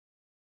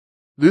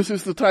 This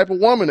is the type of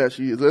woman that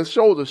she is. That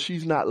shows us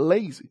she's not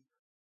lazy.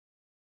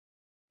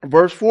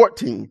 Verse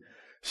 14,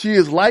 she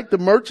is like the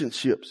merchant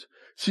ships.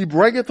 She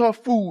bringeth her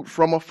food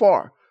from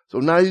afar. So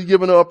now he's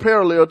giving her a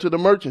parallel to the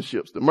merchant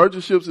ships. The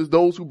merchant ships is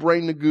those who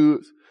bring the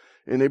goods.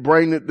 And they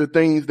bring the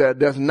things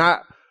that's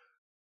not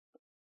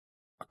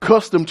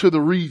accustomed to the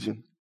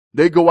region.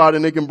 They go out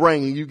and they can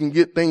bring, and you can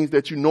get things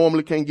that you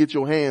normally can't get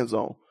your hands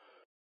on.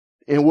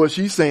 And what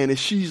she's saying is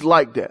she's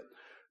like that.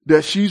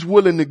 That she's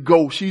willing to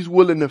go, she's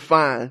willing to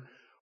find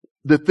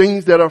the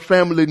things that her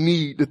family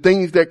need, the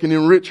things that can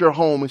enrich her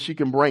home, and she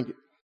can bring it.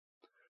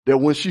 That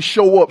when she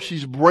show up,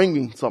 she's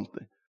bringing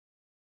something.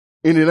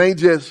 And it ain't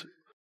just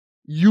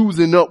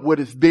using up what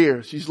is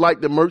there. She's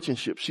like the merchant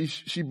ship.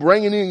 She's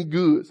bringing in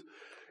goods.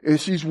 And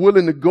she's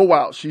willing to go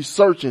out. She's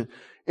searching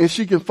and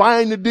she can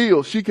find the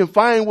deal. She can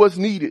find what's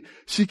needed.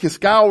 She can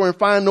scour and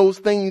find those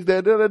things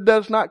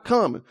that's not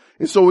coming.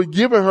 And so we're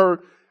giving her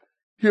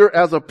here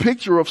as a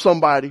picture of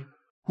somebody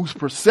who's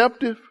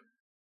perceptive,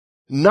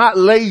 not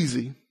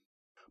lazy,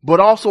 but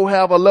also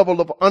have a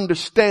level of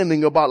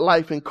understanding about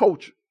life and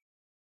culture.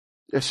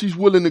 That she's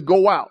willing to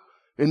go out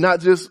and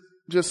not just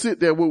sit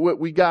there with what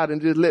we got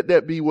and just let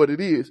that be what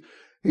it is.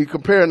 He's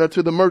comparing her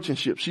to the merchant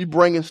ship. She's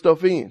bringing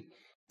stuff in.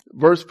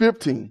 Verse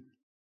 15.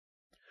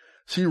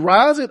 She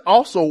riseth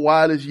also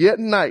while it's yet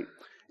night,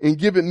 and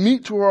giveth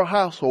meat to her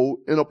household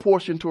and a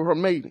portion to her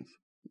maidens.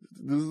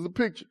 This is the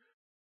picture.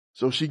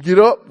 So she get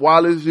up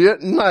while it's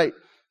yet night.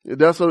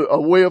 That's a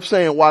way of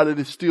saying while it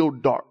is still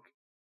dark.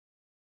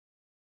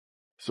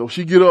 So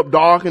she get up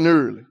dark and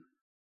early.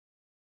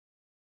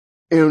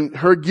 And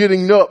her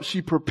getting up,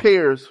 she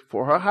prepares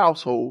for her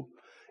household.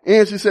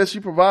 And she says she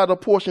provides a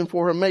portion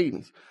for her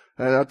maidens.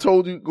 And I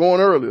told you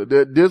going earlier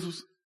that this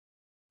was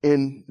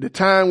in the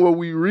time where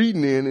we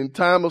reading in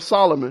time of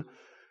Solomon,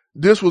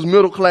 this was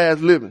middle class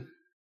living.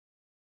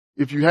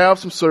 If you have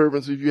some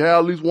servants, if you have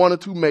at least one or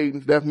two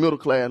maidens, that's middle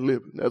class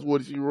living. That's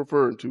what she's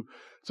referring to.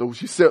 So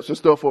she sets some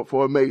stuff up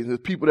for her maidens. There's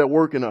people that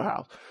work in her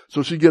house.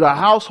 So she get her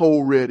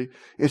household ready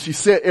and she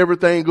set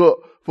everything up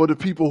for the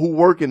people who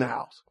work in the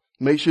house.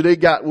 Make sure they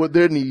got what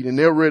they need and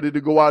they're ready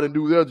to go out and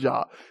do their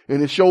job.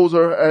 And it shows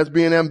her as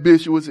being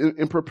ambitious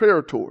and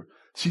preparatory.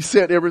 She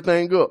set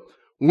everything up.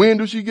 When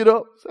do she get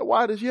up? Say,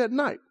 why does she at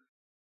night?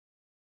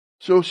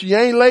 So she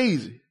ain't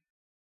lazy.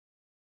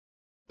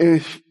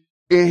 And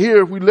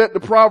here, if we let the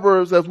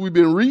Proverbs, as we've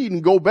been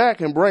reading, go back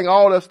and bring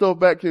all that stuff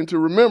back into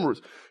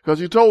remembrance. Because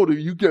he told her,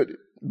 you get it.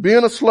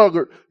 Being a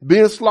sluggard,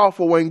 being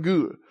slothful ain't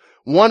good.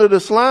 One of the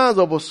signs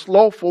of a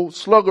slothful,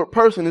 sluggard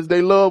person is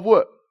they love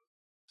what?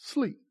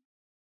 Sleep.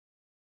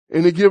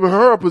 And they're giving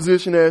her a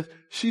position as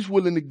she's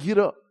willing to get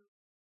up.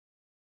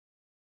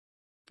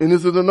 And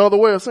this is another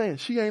way of saying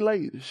she ain't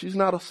lazy. She's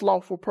not a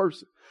slothful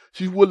person.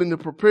 She's willing to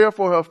prepare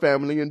for her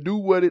family and do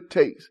what it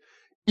takes,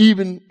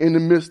 even in the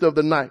midst of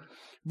the night.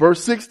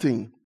 Verse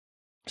 16,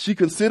 she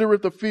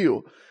considereth the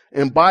field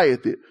and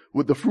buyeth it.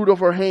 With the fruit of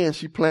her hand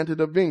she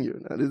planted a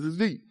vineyard. Now this is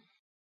deep.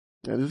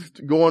 Now this is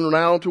going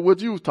around to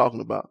what you was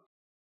talking about.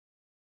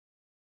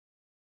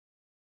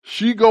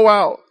 She go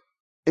out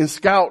and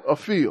scout a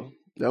field.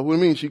 That's what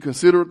it means. She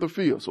considereth the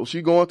field. So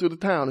she going through the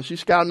town and she's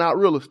scouting out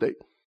real estate.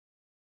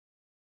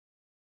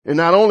 And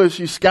not only is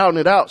she scouting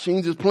it out, she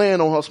ain't just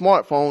playing on her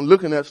smartphone,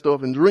 looking at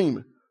stuff and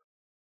dreaming.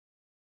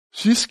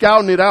 She's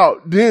scouting it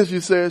out. Then she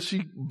says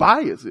she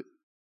buys it.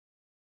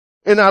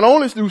 And not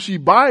only do she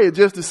buy it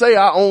just to say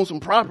I own some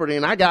property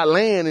and I got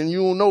land and you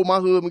don't know my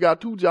husband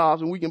got 2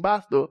 jobs and we can buy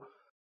stuff.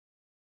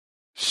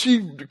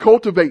 She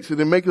cultivates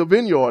it and makes a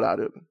vineyard out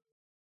of it.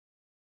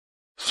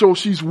 So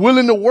she's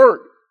willing to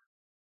work.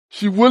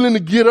 She's willing to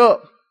get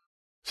up.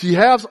 She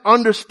has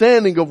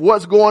understanding of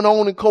what's going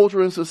on in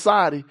culture and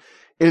society.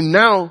 And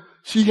now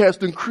she has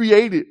to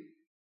create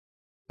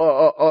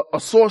a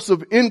source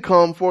of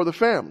income for the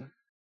family.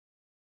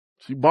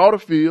 She bought a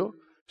field.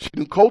 She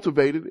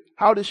cultivated it.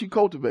 How did she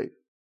cultivate it?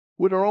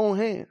 With her own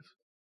hands.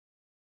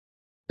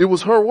 It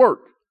was her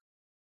work.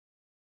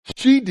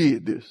 She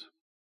did this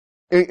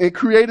and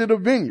created a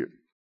vineyard.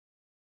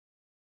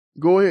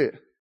 Go ahead.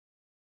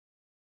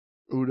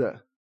 Who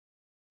that?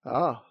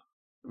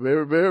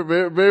 Very, very,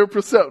 very, very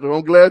perceptive.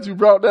 I'm glad you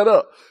brought that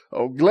up.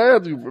 I'm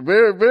glad you,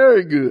 very,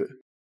 very good.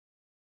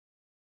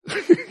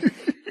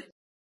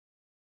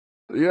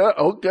 Yeah,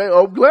 okay.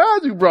 I'm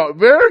glad you brought it.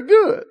 Very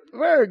good.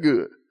 Very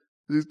good.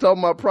 He's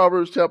talking about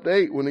Proverbs chapter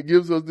 8 when it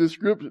gives us this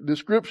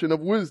description of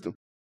wisdom.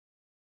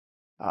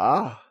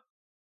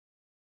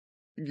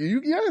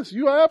 Yes,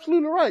 you are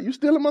absolutely right. You're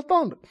stealing my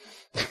thunder.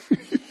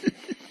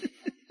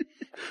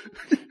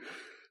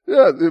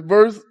 Yeah,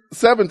 verse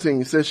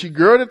 17 says, she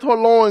girded her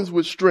loins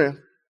with strength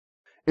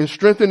and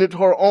strengthened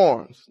her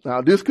arms.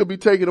 Now, this could be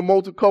taken a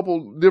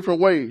multiple different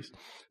ways.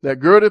 That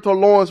girded her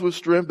loins with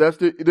strength, that's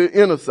the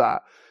inner side.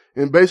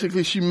 And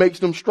basically, she makes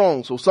them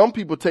strong. So some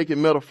people take it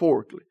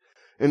metaphorically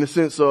in the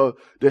sense of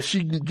that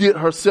she can get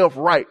herself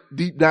right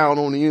deep down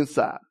on the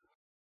inside.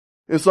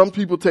 And some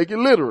people take it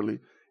literally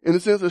in the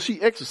sense that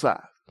she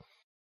exercises.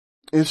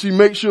 And she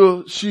makes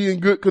sure she in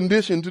good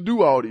condition to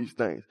do all these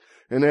things.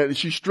 And that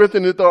she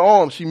strengthened her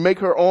arms. She make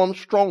her arms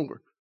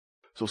stronger.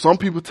 So some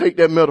people take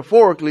that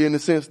metaphorically in the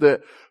sense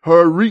that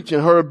her reach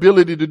and her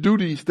ability to do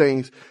these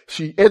things,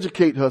 she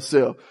educate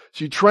herself.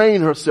 She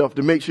train herself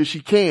to make sure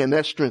she can.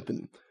 That's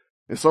strengthening.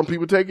 And some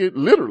people take it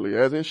literally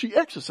as in she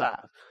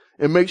exercised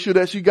and make sure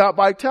that she got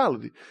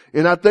vitality.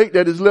 And I think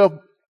that is left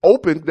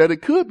open that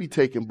it could be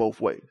taken both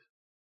ways.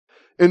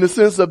 In the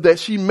sense of that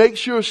she makes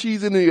sure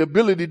she's in the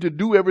ability to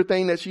do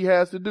everything that she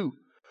has to do,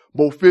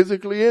 both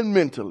physically and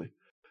mentally.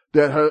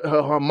 That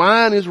her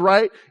mind is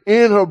right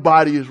and her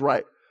body is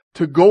right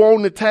to go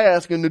on the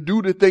task and to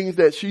do the things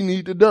that she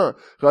need to done.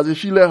 Because if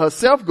she let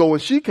herself go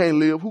and she can't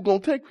live, who's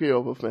going to take care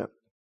of her family?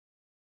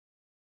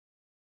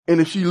 And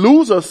if she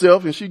lose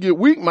herself and she get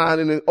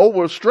weak-minded and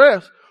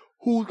overstressed,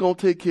 who's going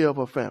to take care of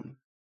her family?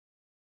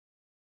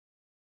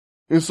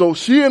 And so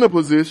she in a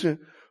position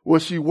Well,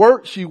 she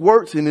works,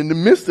 and in the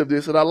midst of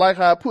this, and I like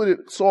how I put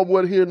it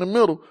somewhere here in the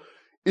middle,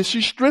 is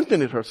she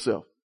strengthened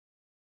herself.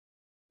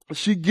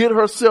 She get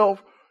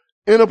herself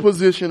in a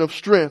position of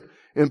strength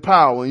and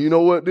power. And you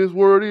know what this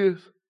word is?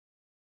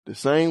 The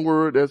same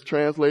word that's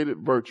translated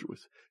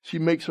virtuous. She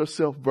makes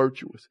herself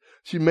virtuous.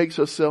 She makes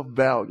herself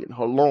valiant.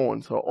 Her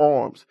loins, her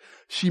arms,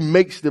 she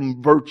makes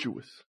them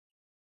virtuous.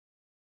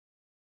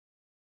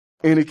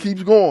 And it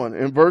keeps going.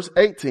 In verse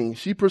 18,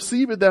 she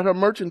perceiveth that her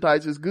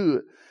merchandise is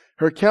good.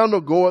 Her candle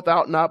goeth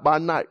out not by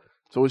night.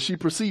 So as she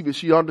perceives it,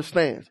 she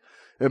understands.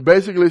 And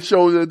basically it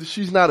shows that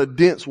she's not a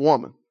dense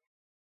woman.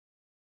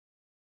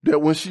 That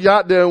when she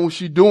out there and when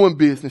she doing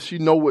business, she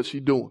know what she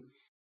doing.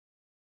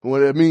 What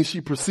that means,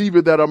 she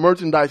perceiveth that her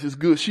merchandise is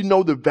good. She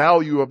know the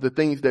value of the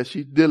things that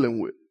she's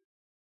dealing with.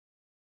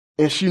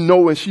 And she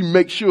know and she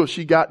makes sure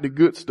she got the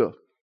good stuff.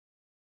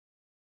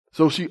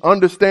 So she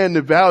understand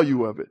the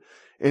value of it.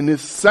 And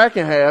this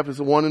second half is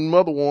the one in the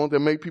other ones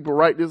that make people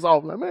write this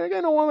off. Like, man,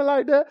 ain't no woman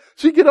like that.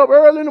 She get up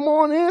early in the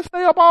morning and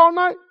stay up all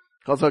night.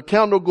 Cause her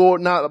candle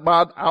goeth not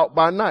out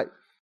by night.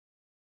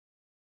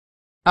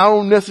 I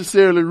don't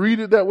necessarily read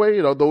it that way,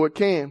 although it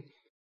can.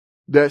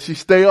 That she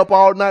stay up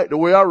all night. The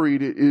way I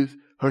read it is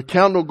her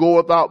candle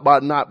goeth out by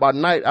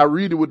night. I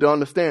read it with the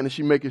understanding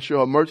she making sure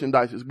her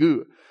merchandise is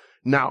good.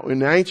 Now, in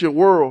the ancient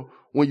world,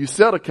 when you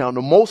set a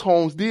candle, most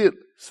homes did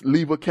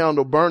leave a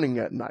candle burning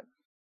at night.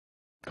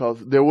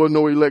 Cause there was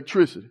no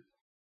electricity.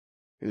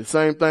 And the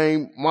same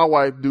thing my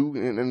wife do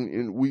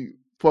and we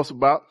fuss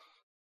about.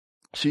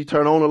 She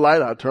turn on the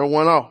light, I turn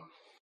one off.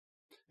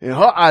 And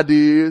her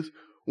idea is,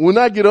 when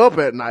I get up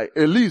at night,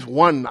 at least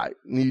one light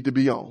need to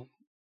be on.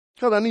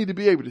 Cause I need to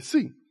be able to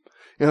see.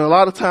 And a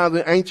lot of times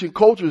in ancient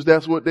cultures,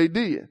 that's what they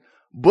did.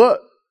 But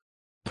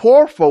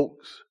poor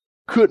folks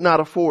could not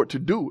afford to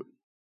do it.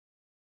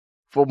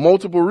 For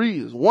multiple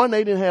reasons. One,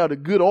 they didn't have the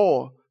good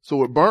oil,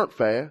 so it burnt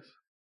fast.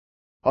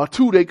 Or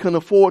two, they couldn't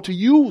afford to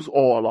use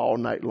oil all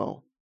night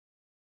long.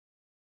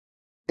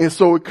 And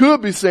so it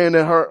could be saying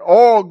that her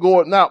oil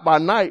going out by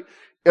night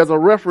as a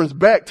reference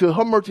back to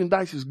her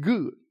merchandise is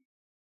good.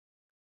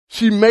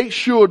 She makes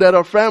sure that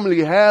her family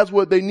has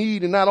what they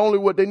need, and not only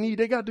what they need,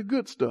 they got the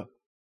good stuff.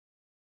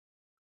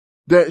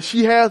 That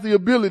she has the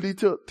ability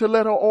to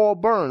let her oil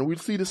burn. We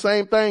see the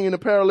same thing in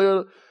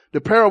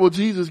the parable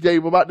Jesus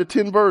gave about the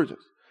 10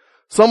 virgins.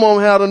 Some of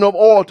them had enough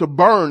oil to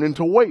burn and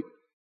to wait.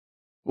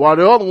 While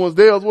the other ones,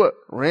 theirs what?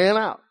 Ran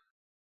out.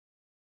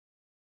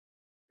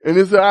 And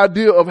it's the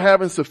idea of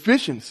having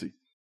sufficiency.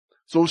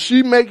 So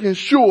she making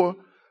sure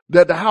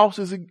that the house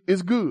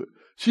is good.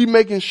 She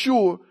making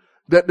sure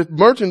that the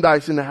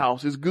merchandise in the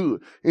house is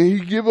good. And he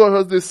give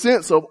her this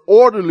sense of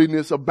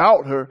orderliness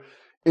about her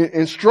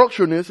and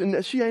structuredness, and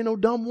that she ain't no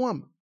dumb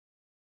woman.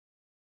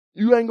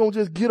 You ain't gonna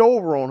just get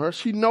over on her.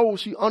 She knows,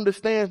 she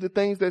understands the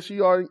things that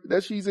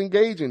she's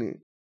engaging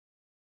in.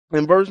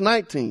 In verse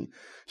 19,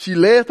 she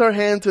laid her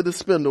hand to the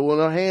spindle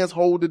and her hands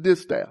hold the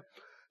distaff.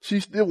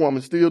 She's still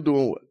woman, still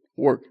doing what?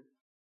 Work.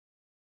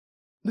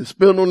 The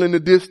spindle and the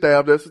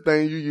distaff, that's the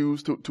thing you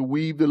use to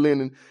weave the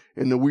linen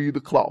and to weave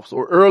the cloth.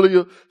 So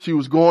earlier, she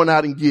was going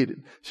out and getting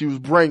it. She was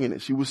bringing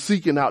it. She was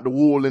seeking out the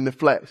wool and the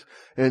flax.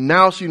 And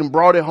now she done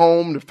brought it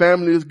home. The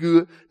family is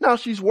good. Now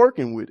she's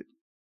working with it.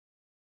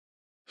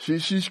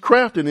 She's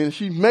crafting it and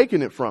she's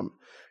making it from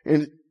it.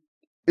 And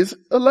it's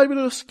a labor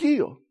of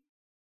skill.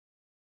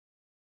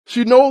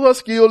 She knows her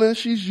skill and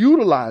she's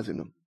utilizing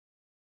them.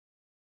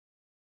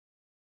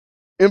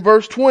 In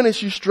verse 20,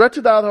 she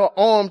stretches out her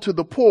arm to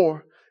the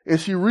poor and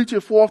she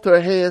reaches forth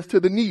her hands to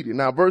the needy.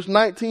 Now, verse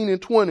 19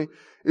 and 20,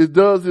 it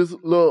does this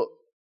little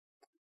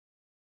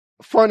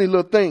funny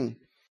little thing.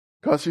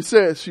 Cause she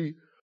says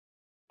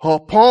her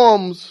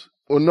palms,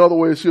 or another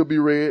way it should be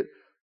read,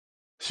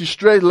 she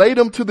laid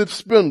them to the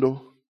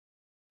spindle.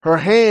 Her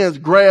hands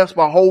grasp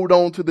or hold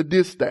on to the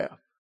distaff.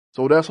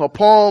 So that's her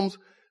palms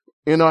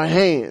and her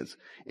hands.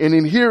 And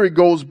in here it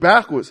goes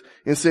backwards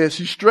and says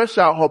she stretched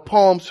out her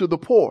palms to the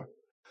poor.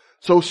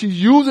 So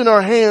she's using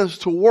her hands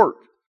to work.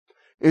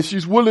 And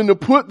she's willing to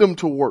put them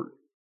to work.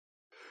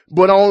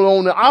 But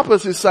on the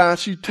opposite side,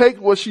 she takes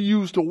what she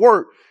used to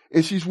work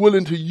and she's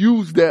willing to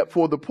use that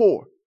for the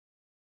poor.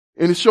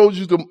 And it shows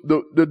you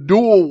the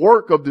dual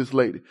work of this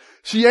lady.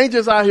 She ain't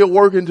just out here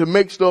working to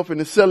make stuff and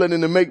to sell it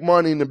and to make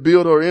money and to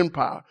build her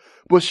empire.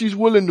 But she's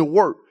willing to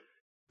work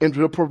and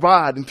to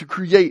provide and to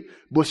create.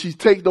 But she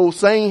takes those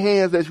same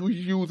hands that we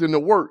use in the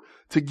work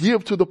to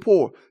give to the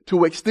poor,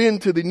 to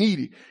extend to the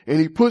needy. And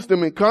he puts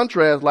them in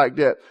contrast like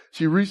that.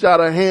 She reached out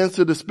her hands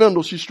to the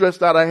spindle. She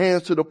stretched out her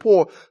hands to the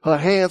poor. Her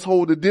hands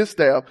hold the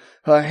distaff.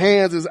 Her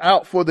hands is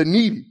out for the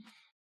needy.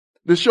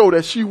 To show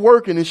that she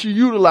working and she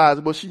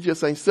utilizing, but she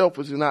just ain't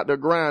selfish and out there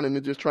grinding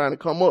and just trying to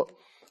come up.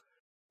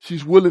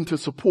 She's willing to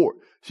support.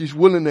 She's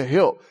willing to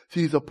help.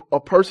 She's a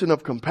person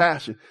of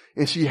compassion.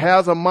 And she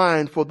has a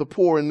mind for the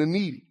poor and the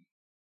needy.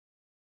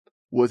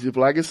 Was if,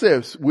 like I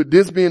said, with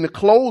this being the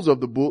close of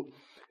the book,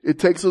 it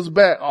takes us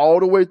back all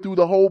the way through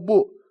the whole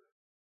book.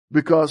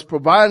 Because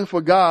providing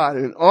for God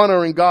and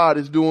honoring God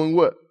is doing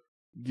what?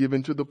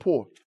 Giving to the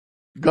poor.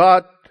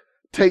 God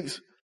takes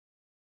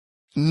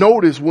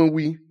notice when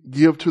we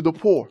give to the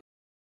poor.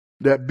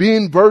 That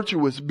being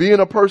virtuous, being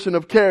a person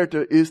of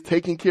character is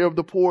taking care of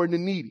the poor and the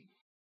needy.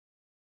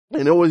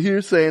 And what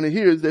he's saying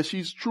here is that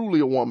she's truly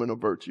a woman of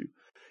virtue.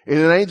 And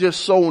it ain't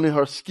just shown in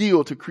her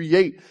skill to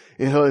create,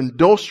 in her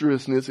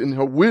industriousness, in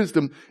her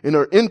wisdom, in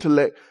her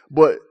intellect,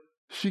 but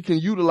she can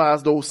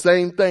utilize those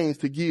same things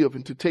to give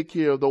and to take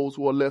care of those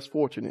who are less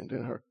fortunate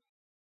than her.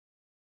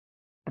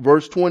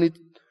 Verse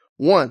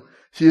 21,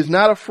 she is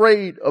not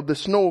afraid of the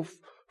snow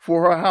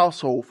for her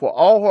household, for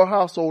all her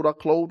household are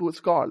clothed with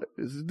scarlet.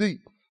 This is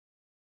deep.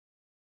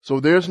 So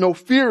there's no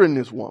fear in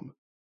this woman.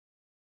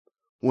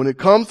 When it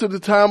comes to the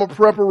time of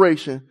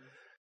preparation,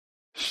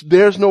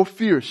 there's no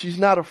fear. She's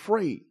not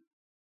afraid.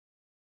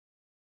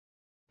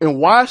 And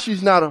why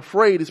she's not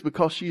afraid is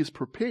because she is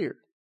prepared.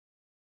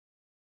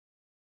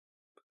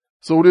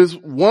 So this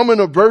woman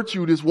of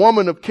virtue, this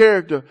woman of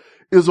character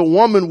is a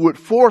woman with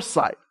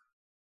foresight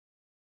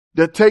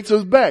that takes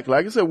us back.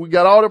 Like I said, we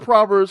got all the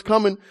Proverbs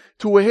coming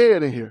to a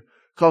head in here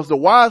because the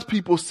wise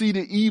people see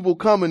the evil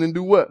coming and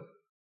do what?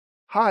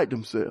 Hide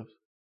themselves.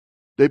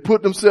 They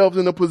put themselves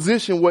in a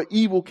position where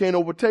evil can't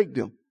overtake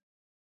them.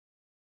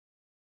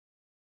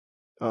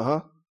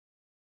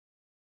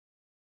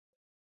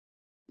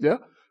 Yeah.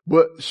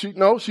 But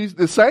she's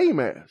the same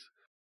as.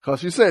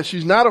 Cause she says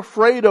she's not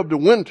afraid of the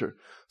winter.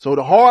 So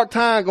the hard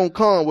time gonna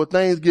come when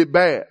things get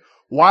bad.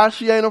 Why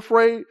she ain't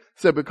afraid?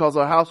 Said because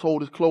her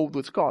household is clothed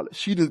with scarlet.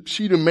 She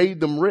done made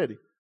them ready.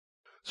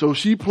 So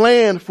she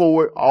planned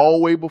for it all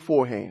the way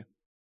beforehand.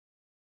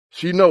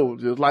 She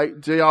knows, just like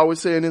Jay always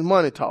said in his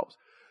money talks.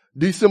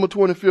 December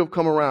 25th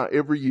come around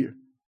every year.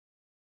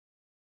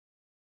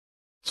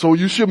 So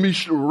you shouldn't be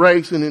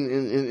racing and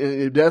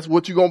if that's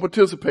what you're going to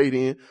participate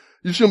in,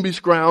 you shouldn't be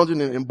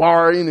scrounging and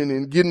borrowing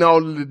and getting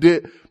all of the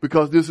debt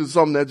because this is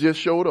something that just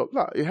showed up.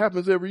 No, it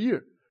happens every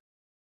year.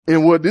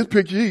 And what this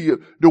picture here,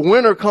 the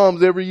winter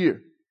comes every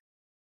year.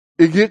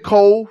 It get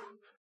cold,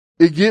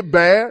 it get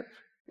bad,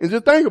 and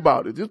just think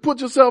about it. Just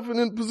put yourself in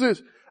a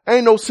position.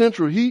 Ain't no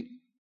central heat.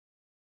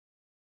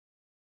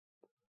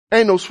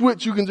 Ain't no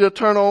switch you can just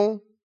turn on.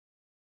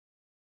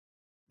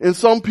 And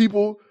some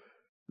people,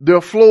 their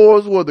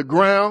floors were the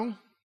ground.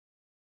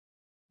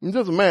 And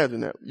just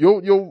imagine that.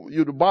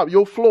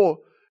 Your floor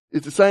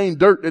is the same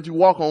dirt that you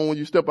walk on when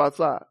you step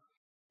outside.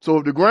 So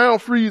if the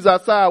ground freezes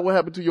outside, what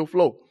happened to your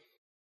floor?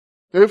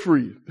 It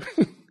freeze.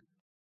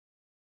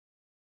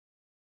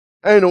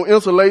 Ain't no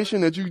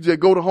insulation that you just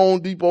go to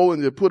Home Depot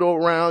and just put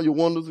around your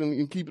windows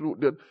and keep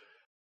it.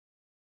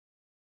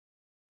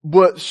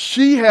 But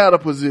she had a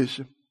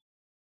position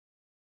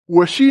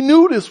where she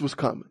knew this was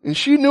coming and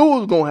she knew it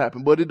was going to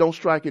happen, but it don't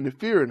strike any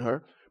fear in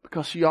her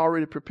because she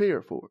already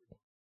prepared for it.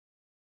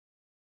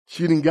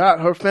 She done got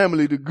her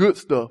family the good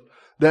stuff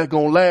that's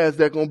going to last,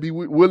 that's going to be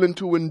willing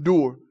to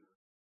endure.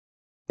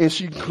 And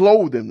she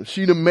clothed them.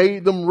 She done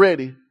made them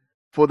ready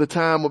for the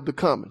time of the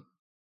coming.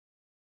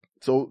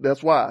 So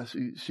that's why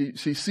she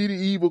see the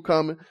evil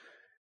coming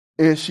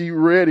and she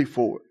ready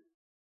for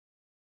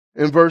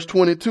it. In verse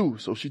 22,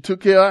 so she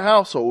took care of her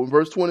household. In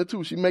verse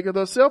 22, she maketh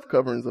herself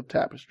coverings of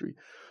tapestry.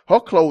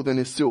 Her clothing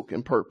is silk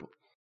and purple.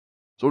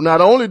 So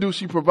not only do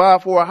she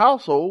provide for her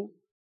household,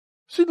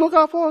 she look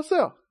out for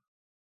herself.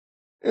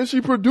 And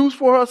she produced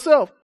for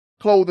herself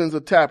clothing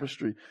of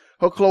tapestry.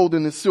 Her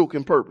clothing is silk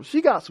and purple.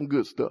 She got some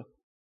good stuff.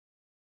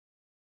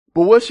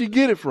 But where she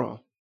get it from?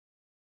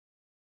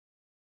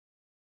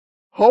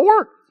 Her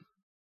work.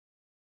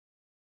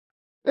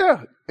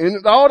 Yeah.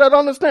 And all that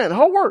understand,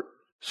 her work.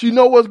 She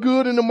know what's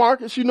good in the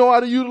market. She know how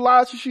to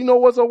utilize it. She know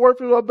what's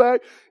worth in her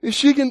bag. And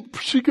she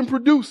can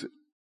produce it.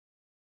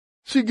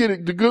 She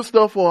get the good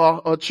stuff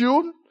for her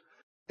children.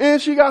 And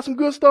she got some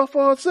good stuff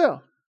for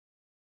herself.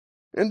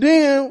 And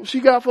then she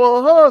got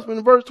for her husband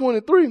in verse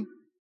 23.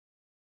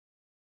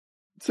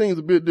 Seems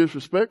a bit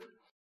disrespectful.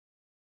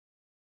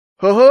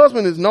 Her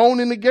husband is known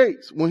in the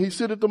gates when he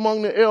sitteth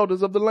among the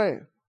elders of the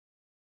land.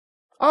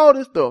 All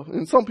this stuff.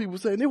 And some people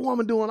say, this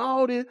woman doing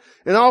all this.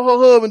 And all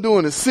her husband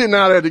doing is sitting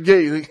out at the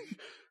gate.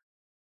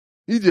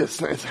 He just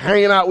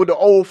hanging out with the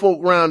old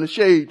folk around the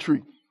shade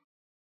tree.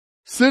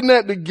 Sitting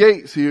at the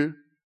gates here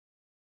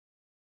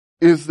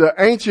is the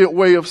ancient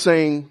way of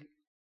saying,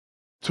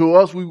 to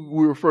us, we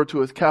refer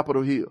to as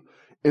Capitol Hill,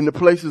 in the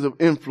places of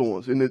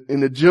influence, in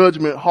the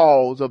judgment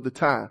halls of the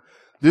time.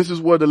 This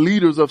is where the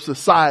leaders of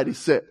society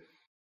sat,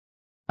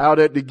 out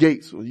at the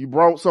gates. When you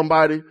brought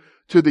somebody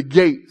to the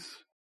gates,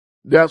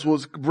 that's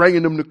what's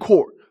bringing them to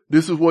court.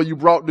 This is where you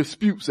brought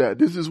disputes at.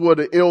 This is where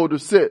the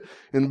elders sit.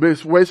 And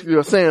basically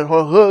they're saying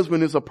her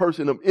husband is a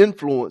person of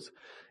influence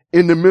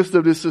in the midst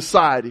of this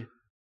society.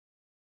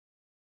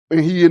 And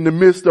he in the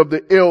midst of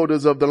the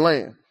elders of the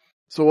land.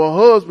 So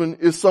her husband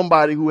is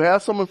somebody who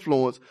has some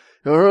influence.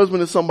 Her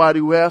husband is somebody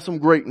who has some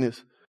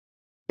greatness.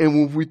 And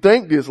when we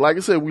think this, like I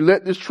said, we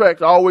let this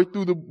track all the way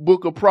through the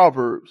book of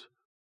Proverbs.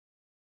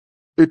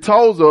 It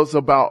tells us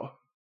about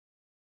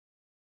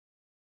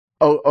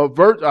a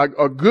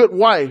good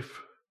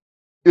wife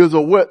is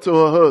a wet to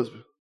her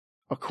husband,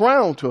 a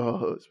crown to her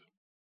husband.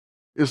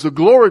 It's a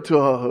glory to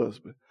her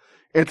husband.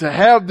 And to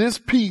have this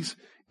piece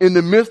in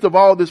the midst of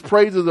all this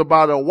praises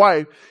about her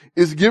wife,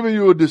 is giving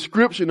you a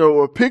description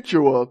or a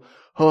picture of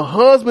her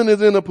husband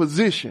is in a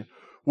position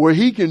where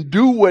he can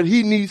do what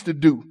he needs to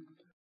do.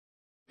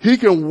 He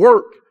can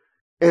work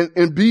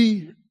and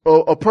be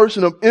a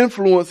person of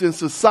influence in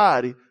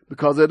society,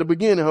 because at the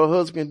beginning her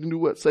husband can do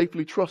what?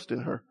 Safely trust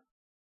in her.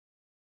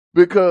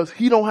 Because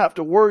he don't have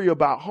to worry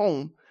about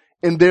home,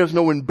 and there's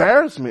no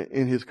embarrassment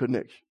in his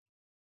connection.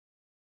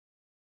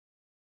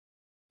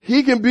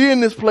 He can be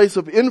in this place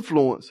of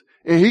influence,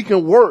 and he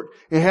can work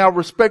and have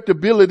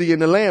respectability in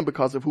the land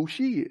because of who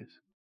she is.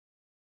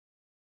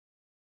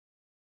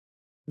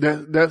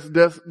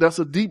 That's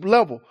a deep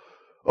level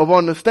of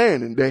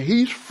understanding that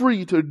he's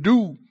free to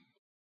do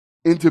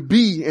and to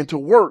be and to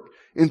work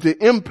and to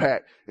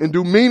impact and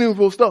do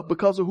meaningful stuff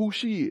because of who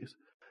she is.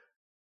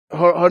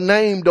 Her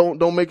name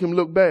don't make him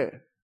look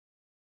bad.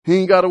 He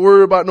ain't got to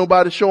worry about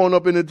nobody showing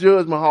up in the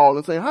judgment hall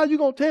and saying, how you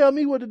going to tell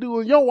me what to do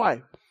with your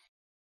wife?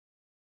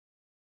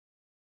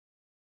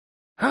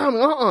 I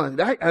know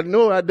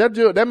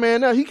that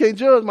man now, he can't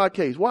judge my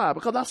case. Why?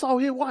 Because I saw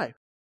his wife.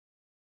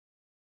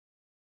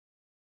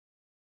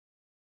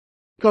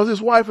 Because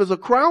his wife is a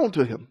crown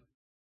to him.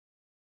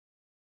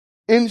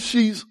 And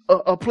she's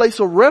a place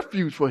of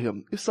refuge for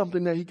him. It's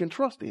something that he can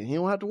trust in. He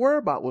don't have to worry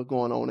about what's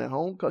going on at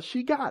home because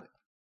she got it.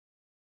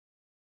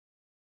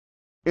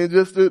 And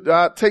just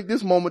I take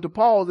this moment to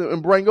pause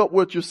and bring up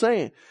what you're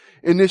saying.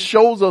 And this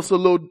shows us a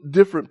little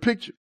different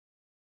picture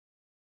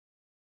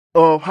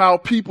of how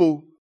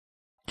people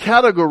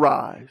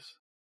categorize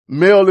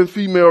male and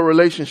female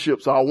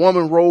relationships, our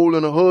woman role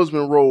and a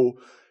husband role.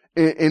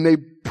 And they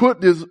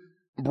put this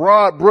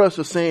broad brush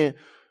of saying,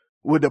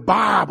 with the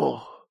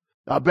Bible,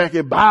 back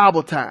in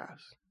Bible times.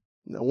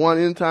 Now,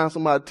 anytime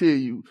somebody tell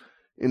you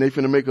and they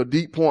finna make a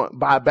deep point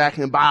by back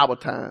in Bible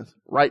times,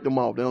 write them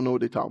off. They don't know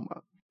what they're talking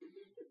about.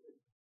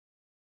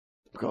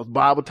 Because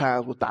Bible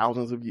times were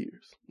thousands of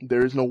years.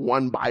 There is no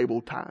one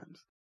Bible times.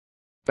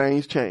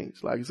 Things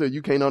change. Like I said,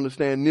 you can't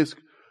understand this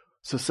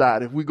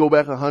society. If we go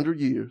back 100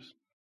 years,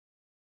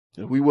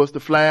 if we was to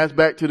flash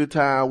back to the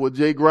time where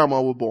Jay Grandma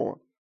was born,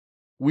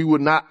 we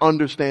would not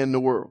understand the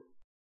world.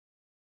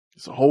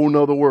 It's a whole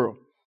nother world.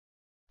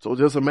 So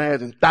just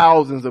imagine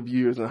thousands of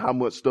years and how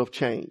much stuff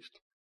changed.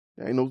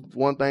 There ain't no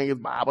one thing is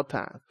Bible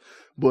time.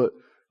 But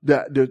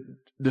the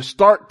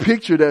stark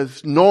picture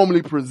that's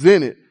normally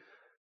presented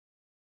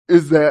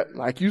is that,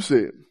 like you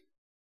said,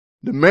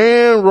 the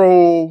man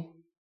role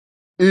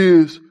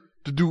is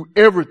to do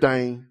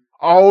everything,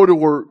 all the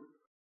work,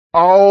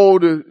 all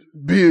the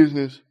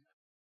business,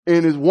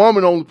 and his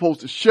woman only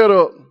supposed to shut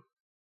up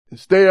and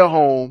stay at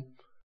home.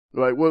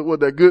 Like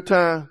what that good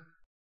time?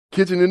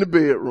 Kitchen in the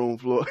bedroom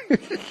floor.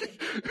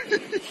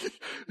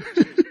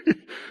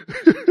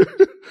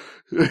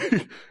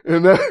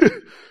 and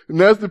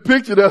that's the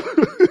picture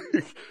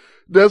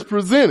that's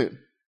presented.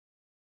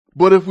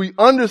 But if we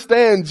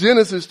understand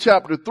Genesis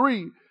chapter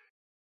 3,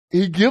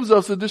 he gives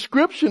us a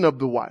description of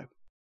the wife.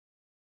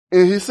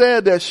 And he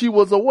said that she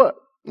was a what?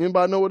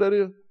 Anybody know what that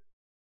is?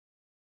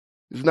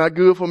 It's not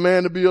good for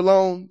man to be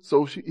alone.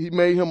 So he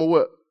made him a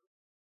what?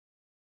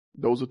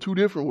 Those are two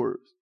different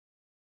words.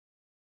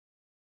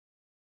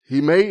 He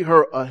made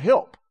her a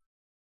help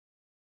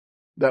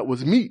that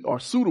was meet or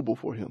suitable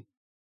for him.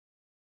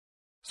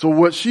 So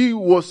what she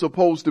was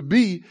supposed to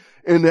be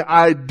in the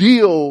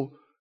ideal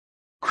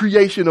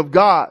creation of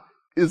God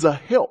is a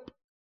help.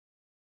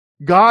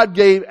 God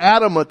gave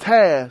Adam a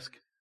task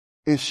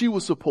and she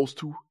was supposed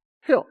to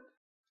help.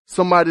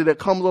 Somebody that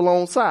comes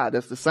alongside.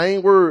 That's the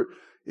same word,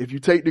 if you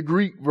take the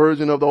Greek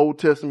version of the Old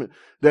Testament,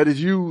 that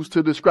is used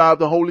to describe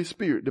the Holy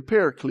Spirit, the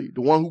Paraclete,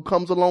 the one who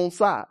comes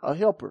alongside, a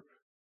helper,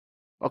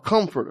 a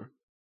comforter.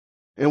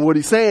 And what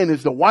he's saying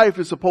is the wife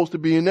is supposed to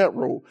be in that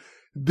role.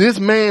 This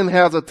man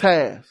has a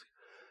task.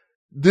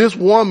 This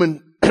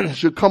woman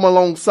should come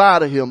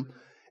alongside of him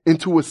and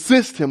to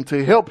assist him,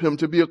 to help him,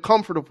 to be a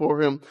comforter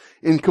for him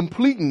in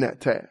completing that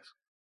task.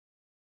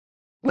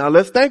 Now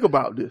let's think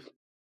about this.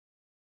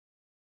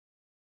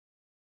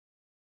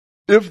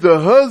 If the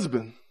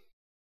husband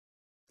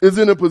is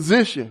in a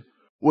position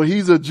where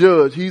he's a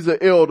judge, he's an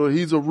elder,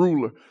 he's a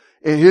ruler,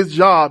 and his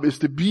job is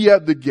to be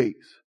at the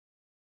gates,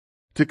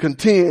 to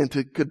contend,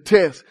 to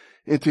contest,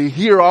 and to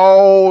hear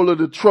all of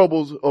the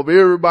troubles of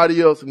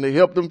everybody else and to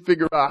help them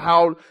figure out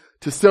how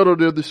to settle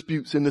their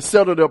disputes and to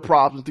settle their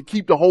problems, to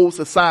keep the whole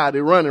society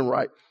running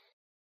right,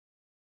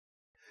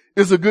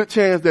 it's a good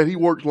chance that he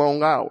works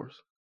long hours.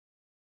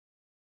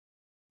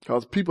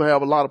 Because people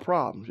have a lot of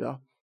problems,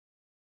 y'all.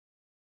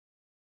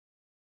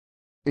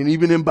 And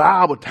even in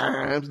Bible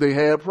times, they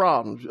had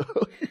problems.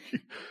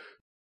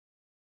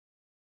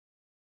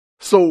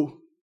 So,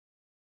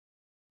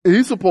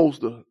 he's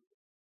supposed to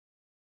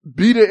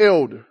be the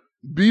elder,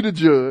 be the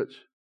judge,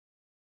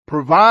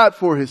 provide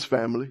for his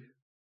family.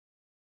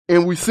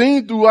 And we've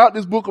seen throughout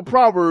this book of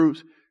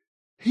Proverbs,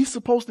 he's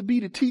supposed to be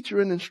the teacher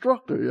and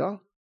instructor,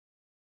 y'all.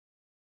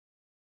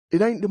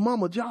 It ain't the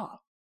mama job.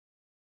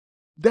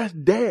 That's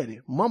daddy,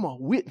 mama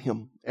with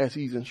him as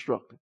he's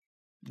instructing.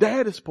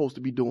 Dad is supposed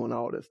to be doing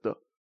all that stuff.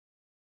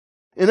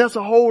 And that's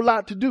a whole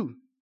lot to do.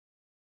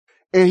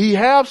 And he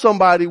have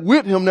somebody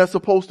with him that's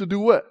supposed to do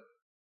what?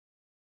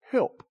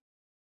 Help.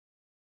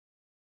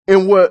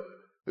 And what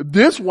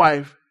this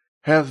wife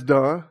has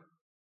done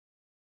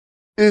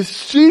is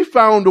she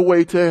found a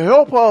way to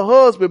help her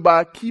husband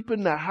by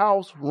keeping the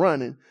house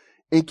running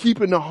and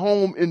keeping the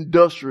home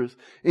industrious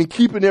and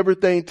keeping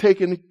everything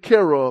taken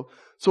care of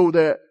so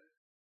that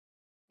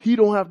he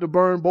don't have to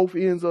burn both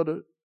ends of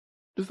the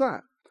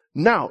design.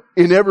 Now,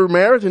 in every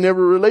marriage, in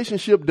every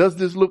relationship, does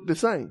this look the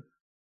same?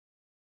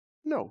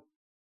 No.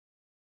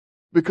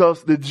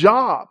 Because the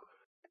job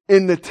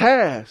and the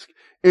task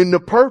and the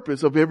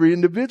purpose of every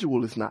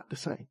individual is not the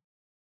same.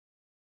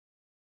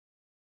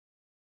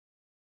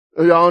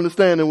 Are y'all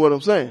understanding what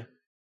I'm saying?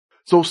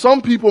 So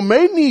some people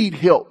may need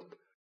help.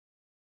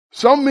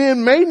 Some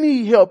men may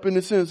need help in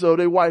the sense of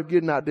their wife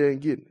getting out there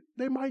and getting it.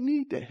 They might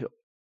need that help.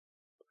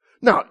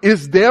 Now,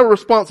 it's their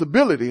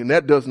responsibility, and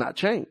that does not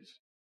change.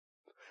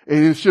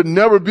 And it should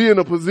never be in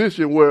a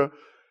position where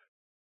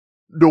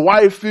the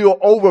wife feel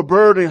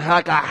overburdened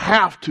like I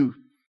have to.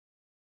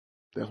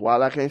 That's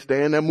why I can't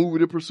stand that movie,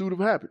 The Pursuit of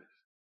Happiness.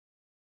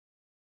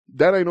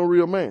 That ain't no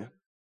real man.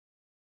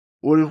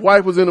 Well, his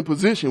wife was in a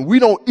position, we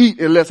don't eat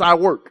unless I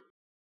work.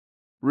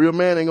 Real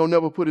man ain't gonna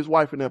never put his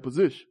wife in that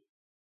position.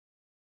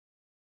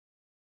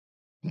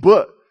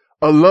 But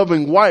a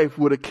loving wife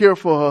with a care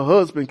for her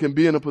husband can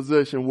be in a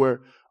position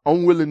where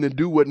I'm willing to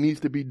do what needs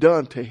to be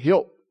done to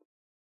help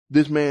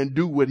this man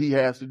do what he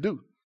has to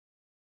do.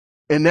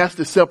 And that's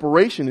the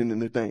separation in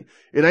the thing.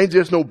 It ain't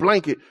just no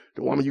blanket.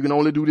 The woman, you can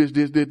only do this,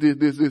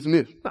 and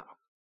this. No.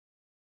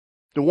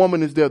 The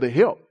woman is there to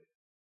help.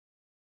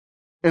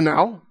 And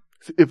now,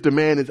 if the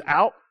man is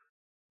out,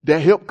 that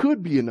help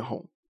could be in the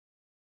home.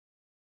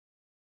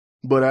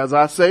 But as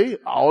I say,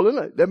 all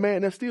in that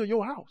man, that's still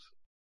your house.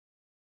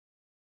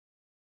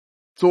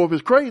 So if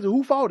it's crazy,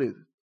 whose fault is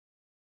it?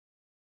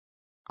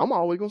 I'm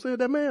always going to say it's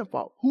that man's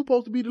fault. Who's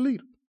supposed to be the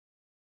leader?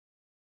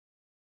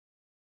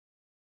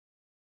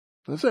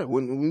 I said,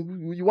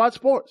 when you watch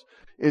sports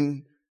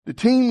and the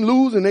team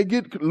lose and they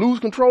lose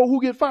control,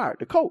 who get fired?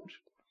 The coach.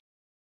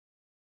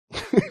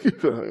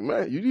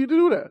 Man, you need to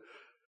do that.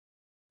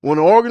 When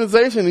an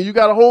organization and you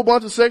got a whole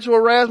bunch of sexual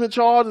harassment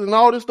charges and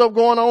all this stuff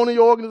going on in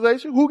your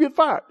organization, who get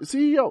fired? The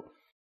CEO.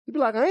 You'd be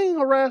like, I ain't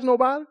harassed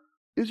nobody.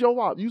 It's your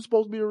fault. You're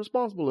supposed to be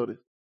responsible of this.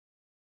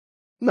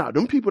 No,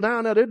 them people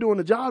down there, they're doing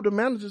the job. The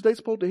managers, they're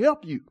supposed to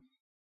help you.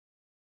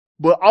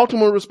 But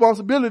ultimate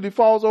responsibility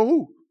falls on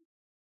who?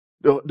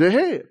 The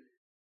head.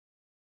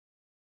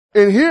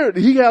 And here,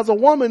 he has a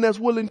woman that's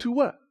willing to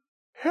what?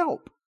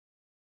 Help.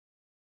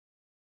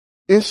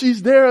 And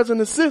she's there as an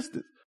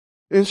assistant.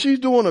 And she's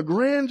doing a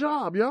grand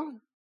job, y'all.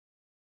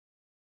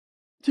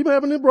 She's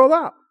having this brother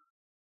out.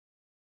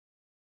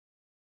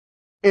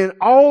 And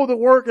all the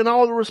work and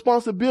all the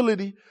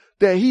responsibility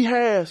that he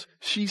has,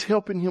 she's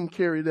helping him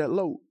carry that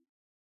load.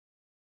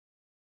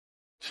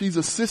 She's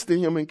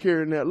assisting him in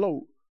carrying that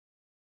load.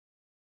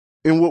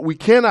 And what we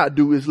cannot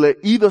do is let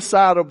either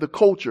side of the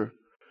culture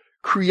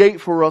create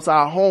for us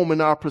our home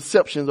and our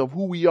perceptions of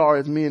who we are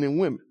as men and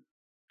women.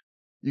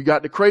 You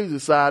got the crazy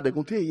side that's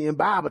going to tell you in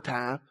Bible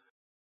time,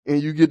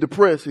 and you get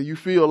depressed and you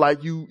feel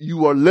like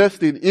you are less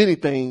than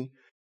anything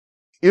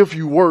if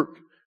you work.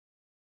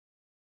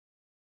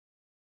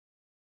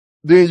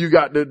 Then you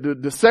got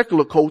the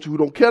secular culture who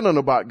don't care nothing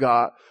about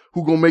God,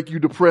 who gonna make you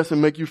depressed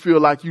and make you feel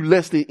like you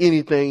less than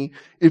anything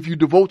if you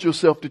devote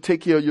yourself to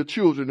take care of your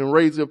children and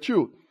raise up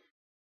children.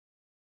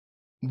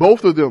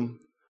 Both of them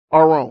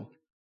are wrong.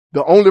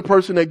 The only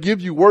person that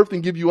gives you worth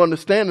and gives you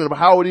understanding of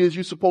how it is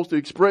you're supposed to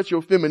express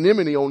your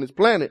femininity on this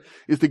planet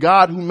is the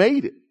God who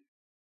made it.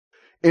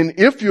 And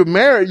if you're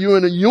married, you're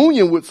in a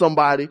union with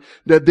somebody,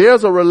 that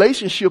there's a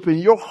relationship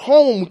and your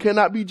home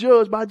cannot be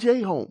judged by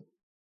J-home.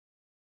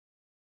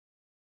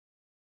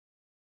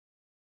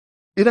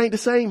 It ain't the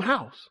same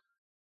house.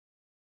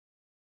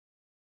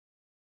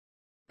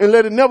 And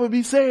let it never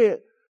be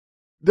said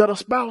that a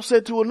spouse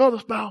said to another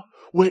spouse,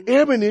 well,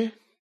 Ebony,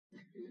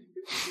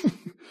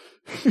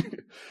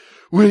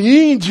 well, you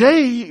ain't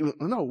Jay.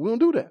 No, we don't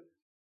do that.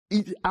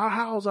 Our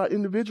house are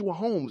individual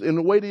homes, and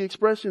the way the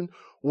expression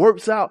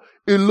works out,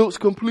 it looks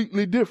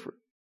completely different.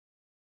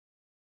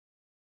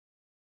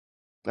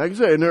 Like I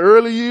said, in the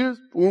early years,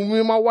 when me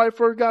and my wife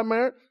first got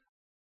married,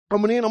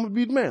 I'm going to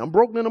be the man. I'm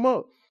broken them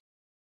up.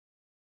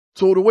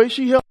 So the way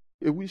she helped,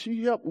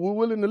 we're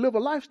willing to live a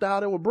lifestyle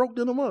that would broke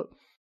them up.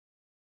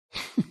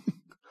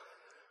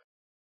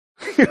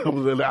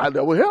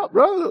 That would help,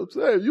 brother. I'm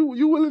saying,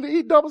 you willing to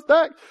eat double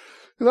stack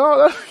and all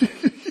that?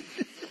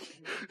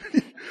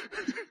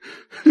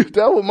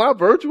 That was my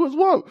virtuous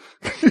woman.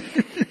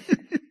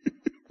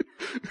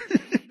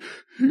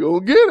 You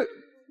don't get it.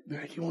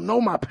 You don't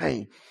know my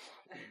pain.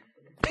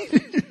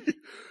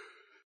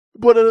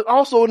 But it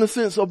also in the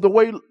sense of the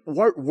way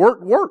work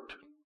worked.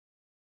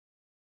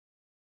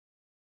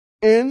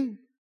 And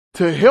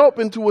to help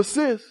and to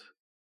assist,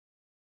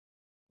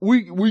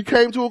 we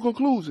came to a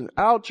conclusion.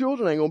 Our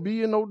children ain't gonna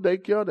be in no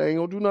daycare. They ain't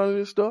gonna do none of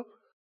this stuff.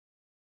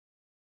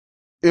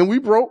 And we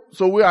broke,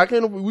 so we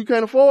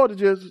can't afford to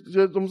just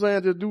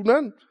do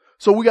nothing.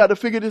 So we got to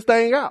figure this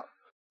thing out.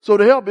 So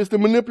the help is the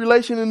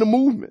manipulation and the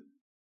movement.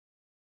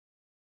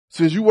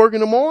 Since you work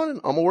in the morning,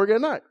 I'm going to work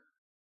at night.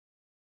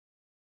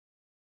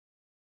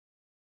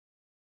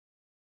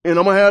 And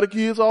I'm going to have the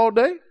kids all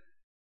day,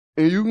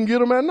 and you can get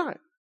them at night.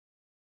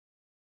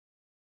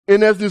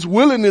 And there's this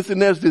willingness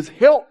and there's this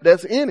help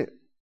that's in it.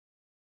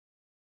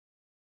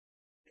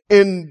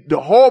 And the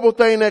horrible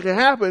thing that can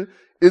happen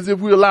is if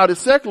we allow the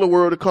secular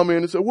world to come in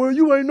and say, well,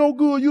 you ain't no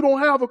good, you don't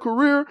have a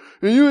career,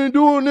 and you ain't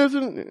doing this,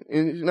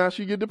 and now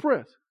she get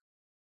depressed.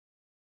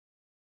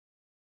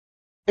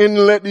 And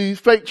let these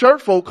fake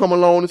church folk come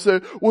along and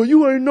say, well,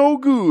 you ain't no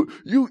good.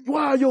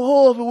 Why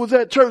your husband was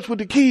at church with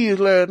the kids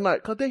last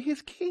night? Cause they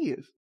his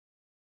kids.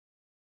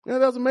 Yeah,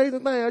 that's an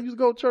amazing thing. I used to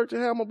go to church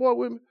and have my boy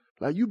with me.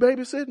 Like, you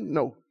babysitting?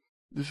 No.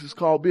 This is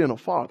called being a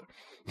father.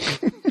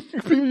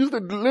 People used to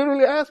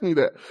literally ask me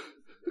that.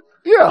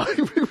 Yeah.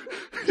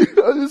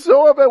 I just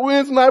show up at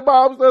Wednesday night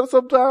Bible study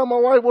sometime. My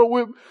wife was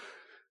with me.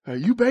 Are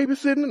you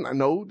babysitting? I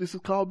know. This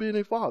is called being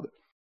a father.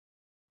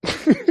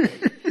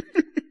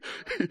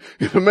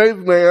 It's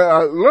amazing thing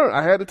I learned.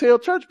 I had to tell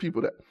church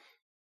people that.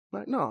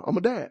 Like, no, I'm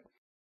a dad.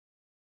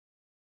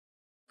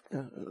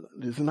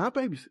 This is not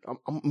babysitting.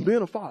 I'm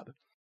being a father.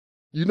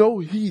 You know,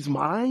 he's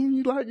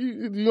mine.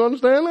 You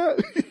understand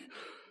that?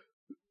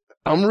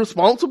 I'm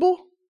responsible.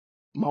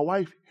 My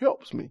wife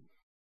helps me.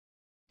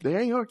 They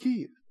ain't her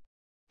kids.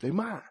 They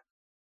mine.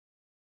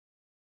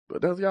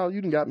 But that's y'all,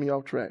 you done got me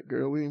off track,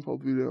 girl. We ain't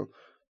supposed to be there.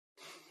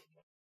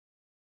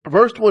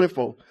 Verse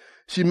 24.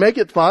 She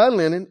maketh fine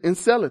linen and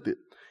selleth it,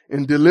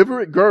 and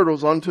delivereth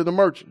girdles unto the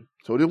merchant.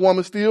 So this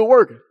woman's still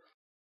working.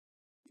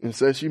 And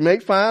says she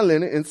make fine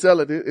linen and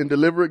selleth it, and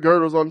delivereth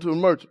girdles unto the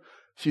merchant.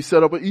 She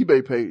set up an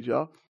eBay page,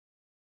 y'all.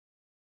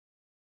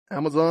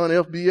 Amazon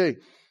FBA.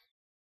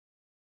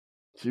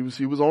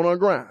 She was on her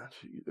grind.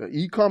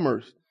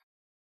 E-commerce.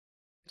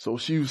 So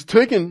she was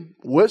taking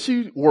what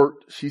she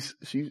worked, she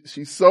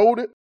sold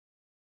it,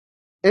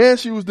 and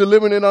she was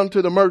delivering it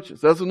unto the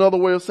merchants. That's another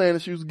way of saying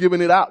that she was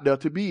giving it out there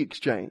to be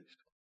exchanged.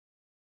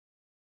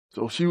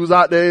 So she was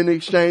out there in the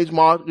exchange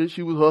market.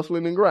 She was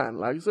hustling and grinding.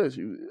 Like I said,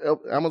 she was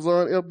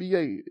Amazon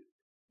FBA,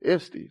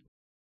 Esty.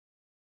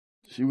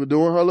 She was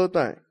doing her little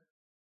thing.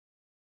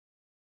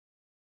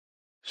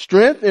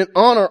 Strength and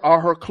honor are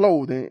her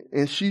clothing,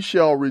 and she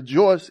shall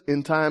rejoice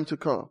in time to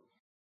come.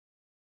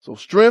 So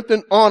strength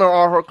and honor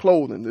are her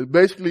clothing.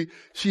 Basically,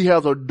 she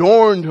has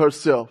adorned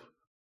herself.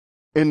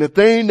 And the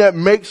thing that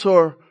makes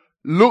her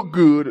look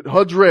good,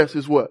 her dress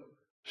is what?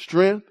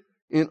 Strength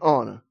and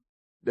honor.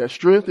 That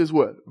strength is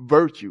what?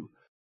 Virtue.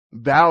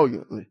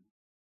 Valiantly.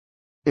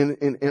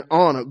 In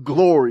honor,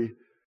 glory.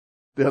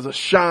 There's a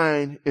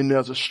shine and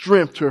there's a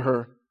strength to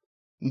her.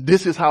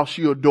 This is how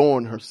she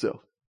adorned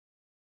herself.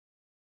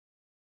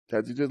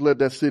 Had to just let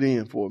that sit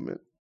in for a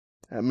minute.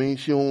 That means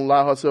she don't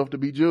allow herself to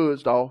be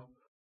judged off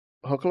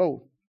her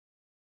clothes.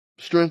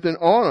 Strength and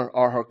honor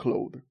are her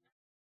clothing.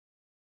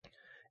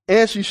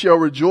 And she shall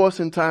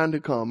rejoice in time to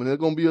come. And there's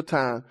going to be a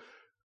time,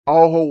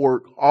 all her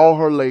work, all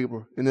her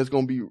labor, and there's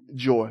going to be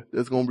joy.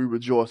 There's going to be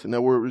rejoicing.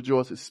 That word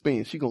rejoice is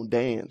spin. She's going to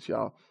dance,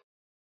 y'all.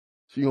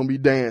 She's going to be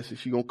dancing.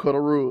 She's going to cut a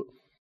rug.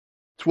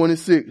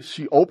 26,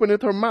 she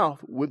openeth her mouth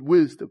with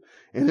wisdom,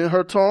 and in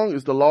her tongue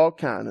is the law of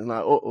kindness.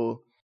 Like,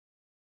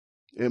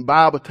 in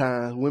Bible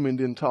times, women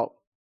didn't talk.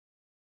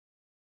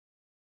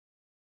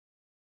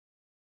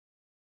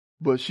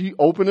 But she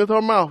openeth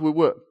her mouth with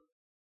what?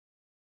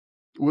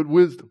 With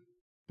wisdom.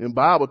 In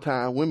Bible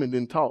time, women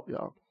didn't talk,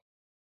 y'all.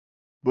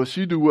 But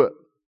she do what?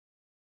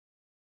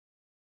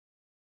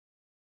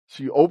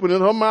 She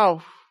openeth her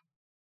mouth.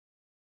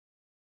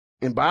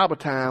 In Bible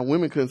time,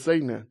 women couldn't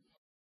say nothing.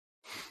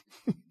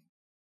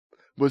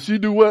 But she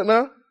do what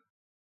now?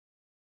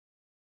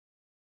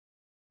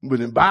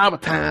 But in Bible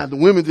times, the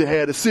women just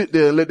had to sit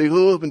there and let their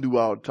husband do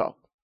all the talk.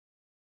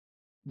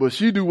 But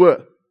she do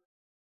what?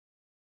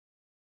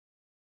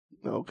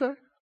 Okay.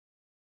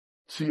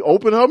 She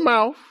opened her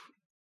mouth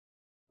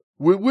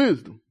with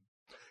wisdom.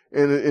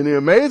 And the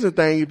amazing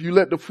thing, if you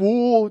let the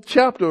full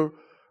chapter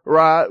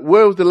ride,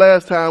 where was the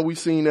last time we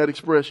seen that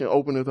expression,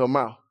 opening her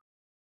mouth?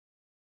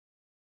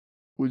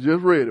 We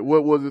just read it.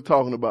 What was it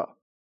talking about?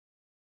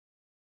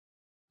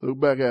 Look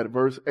back at it,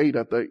 verse 8,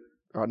 I think,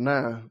 or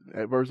 9,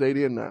 at verse 8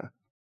 and 9.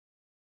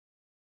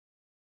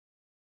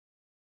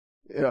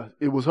 Yeah,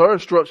 it was her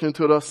instruction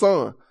to the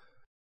son.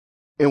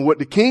 And what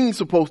the king's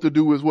supposed to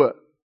do is what?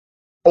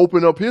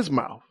 Open up his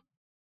mouth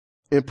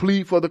and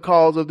plead for the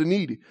cause of the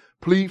needy.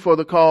 Plead for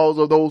the cause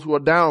of those who are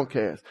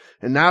downcast.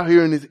 And now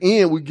here in this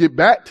end, we get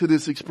back to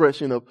this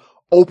expression of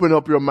open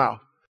up your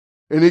mouth.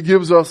 And it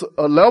gives us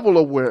a level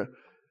of where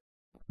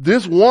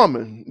this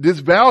woman, this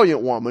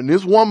valiant woman,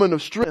 this woman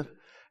of strength,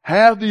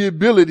 have the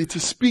ability to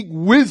speak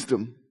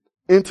wisdom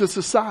into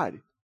society.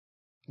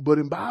 But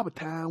in Bible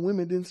time,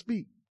 women didn't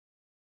speak.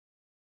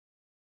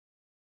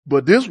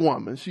 But this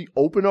woman, she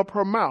opened up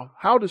her mouth.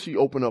 How does she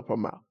open up her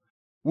mouth?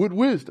 With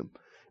wisdom.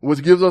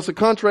 Which gives us a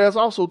contrast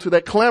also to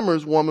that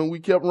clamorous woman we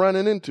kept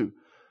running into.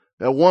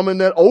 That woman,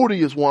 that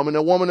odious woman,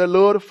 that woman that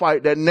loved to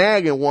fight, that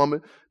nagging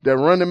woman that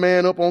run the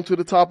man up onto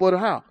the top of the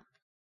house.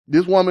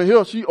 This woman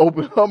here, she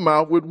opened her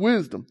mouth with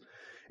wisdom,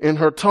 and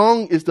her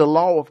tongue is the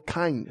law of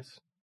kindness.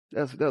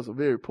 That's a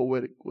very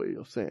poetic way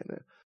of saying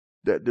that.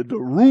 That the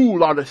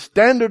rule or the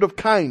standard of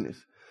kindness,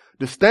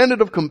 the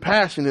standard of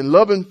compassion and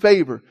love and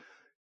favor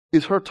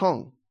is her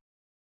tongue.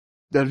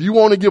 That if you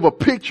want to give a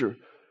picture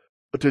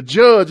to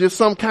judge is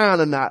some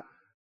kind or not,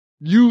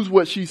 use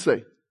what she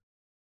say.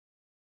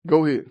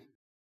 Go ahead.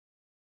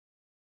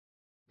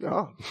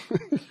 Yeah.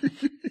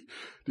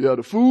 Yeah,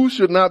 the fool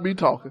should not be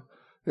talking.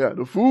 Yeah,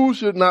 the fool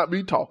should not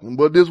be talking.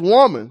 But this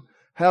woman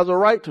has a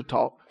right to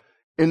talk.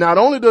 And not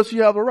only does she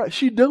have a right,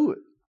 she do it.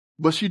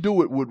 But she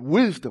do it with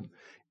wisdom.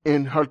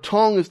 And her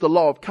tongue is the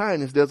law of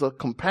kindness. There's a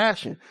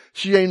compassion.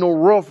 She ain't no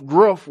rough,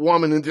 gruff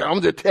woman and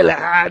I'm just telling her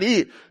how it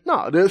is.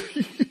 No,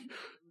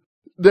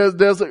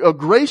 there's a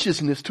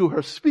graciousness to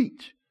her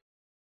speech.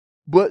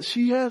 But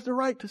she has the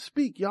right to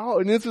speak, y'all.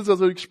 And this is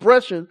as an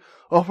expression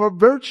of her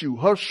virtue,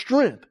 her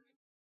strength.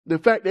 The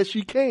fact that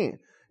she can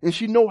and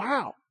she know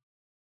how.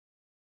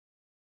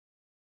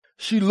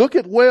 She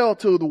looketh well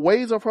to the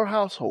ways of her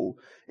household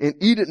and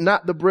eateth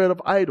not the bread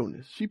of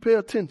idleness. She pay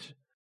attention.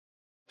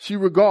 She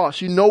regards.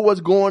 She know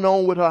what's going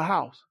on with her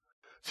house.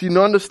 She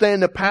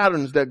understand the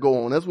patterns that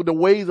go on. That's what the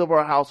ways of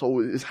her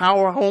household is, how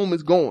her home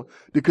is going,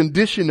 the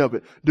condition of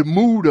it, the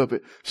mood of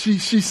it. She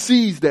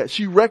sees that.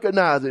 She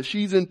recognizes it.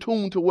 She's in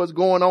tune to what's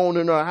going on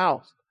in her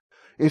house.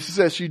 And she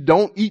says she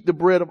don't eat the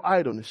bread of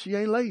idleness. She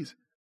ain't lazy.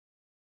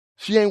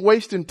 She ain't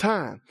wasting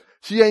time.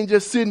 She ain't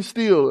just sitting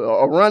still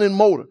or running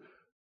motor.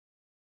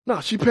 No,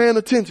 she paying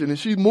attention and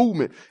she's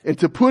moving. And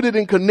to put it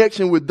in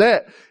connection with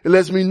that, it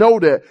lets me know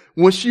that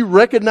when she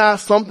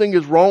recognizes something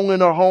is wrong in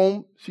her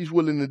home, she's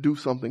willing to do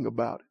something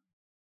about it.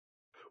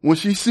 When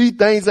she sees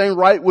things ain't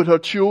right with her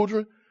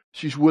children,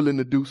 she's willing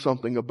to do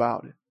something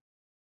about it.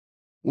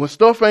 When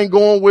stuff ain't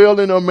going well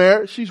in her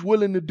marriage, she's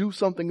willing to do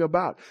something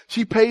about it.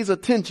 She pays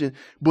attention,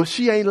 but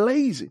she ain't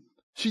lazy.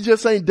 She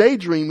just ain't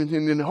daydreaming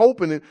and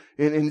hoping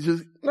and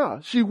just, no,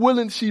 she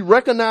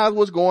recognizes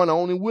what's going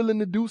on and willing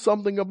to do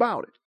something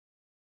about it.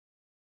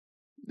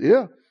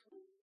 Yeah.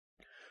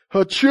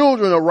 Her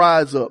children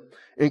arise up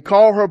and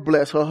call her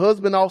blessed. Her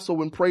husband also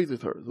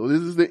praises her. So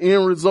this is the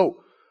end result.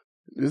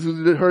 This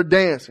is her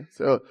dancing.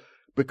 So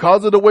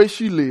because of the way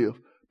she lives,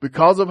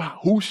 because of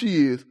who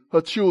she is,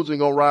 her children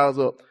gonna rise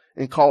up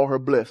and call her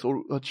blessed.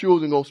 So her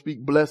children gonna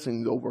speak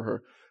blessings over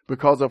her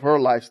because of her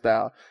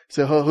lifestyle.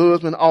 So her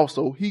husband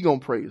also, he gonna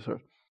praise her.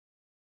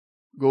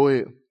 Go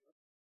ahead.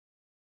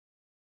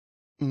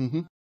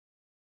 Good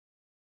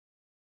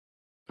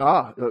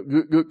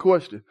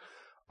question.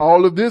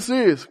 All of this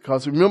is,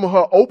 because remember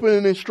her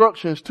opening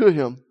instructions to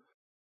him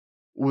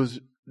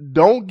was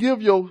don't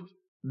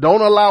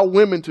allow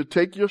women to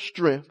take your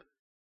strength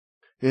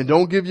and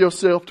don't give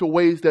yourself to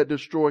ways that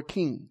destroy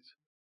kings.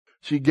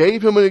 She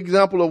gave him an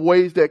example of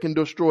ways that can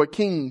destroy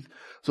kings.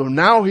 So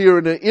now here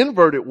in the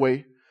inverted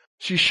way,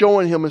 she's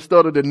showing him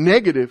instead of the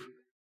negative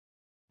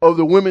of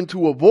the women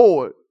to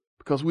avoid,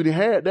 because we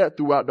had that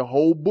throughout the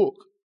whole book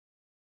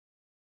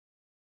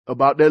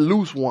about that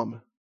loose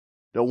woman.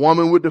 The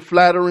woman with the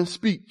flattering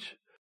speech,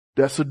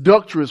 that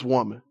seductress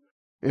woman.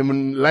 And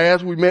when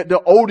last we met the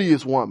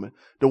odious woman,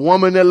 the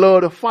woman that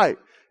loved to fight.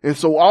 And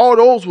so all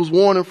those was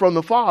warning from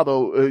the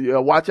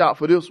Father, watch out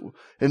for this one.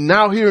 And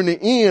now here in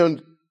the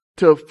end,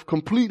 to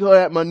complete her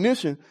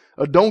admonition,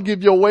 don't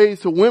give your ways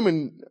to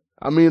women.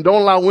 Don't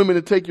allow women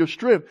to take your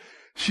strength.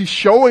 She's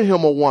showing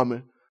him a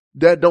woman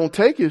that don't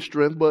take his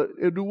strength, but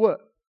it do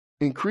what?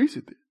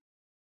 Increases it.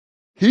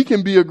 He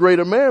can be a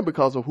greater man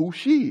because of who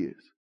she is.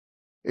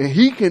 And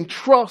he can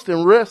trust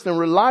and rest and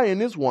rely on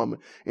this woman.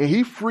 And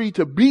he's free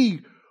to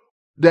be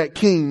that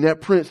king,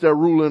 that prince, that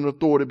ruler and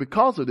authority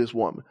because of this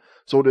woman.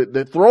 So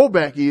the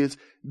throwback is,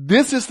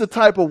 this is the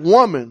type of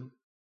woman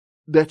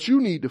that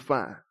you need to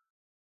find.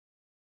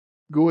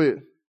 Go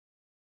ahead.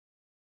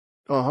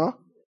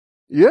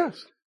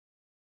 Yes.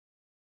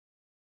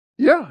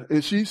 Yeah.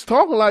 And she's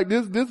talking like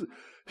this,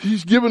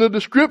 she's giving a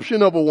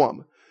description of a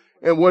woman.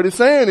 And what it's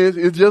saying is,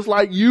 it's just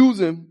like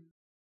using,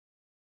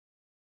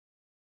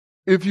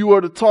 if you were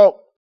to talk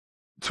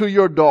to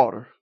your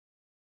daughter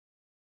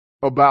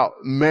about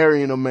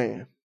marrying a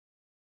man,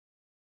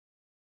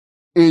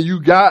 and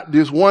you got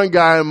this one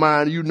guy in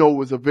mind you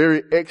know is a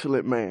very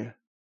excellent man,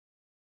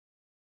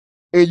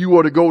 and you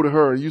were to go to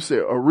her and you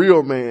said, a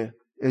real man,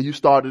 and you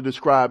started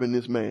describing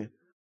this man.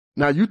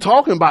 Now you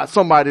talking about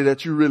somebody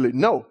that you really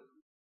know,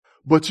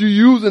 but you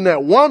using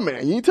that one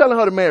man. You ain't telling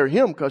her to marry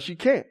him because she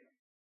can't.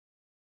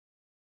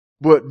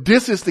 But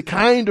this is the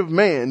kind of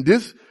man,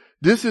 this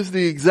is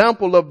the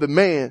example of the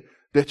man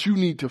that you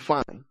need to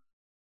find.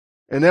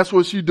 And that's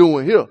what she's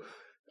doing here.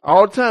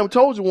 All the time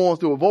told you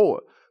wants to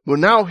avoid. But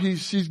now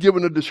she's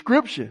giving a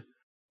description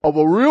of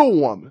a real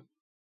woman.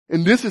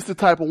 And this is the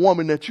type of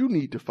woman that you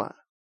need to find.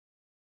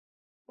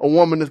 A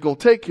woman that's going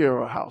to take care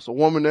of her house. A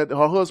woman that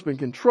her husband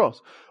can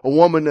trust. A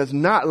woman that's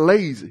not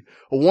lazy.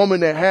 A woman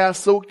that has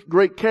so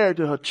great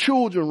character her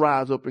children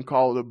rise up and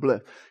call her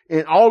blessed.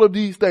 And all of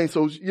these things.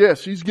 So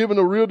yes, she's giving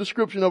a real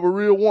description of a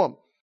real woman.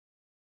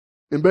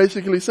 And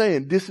basically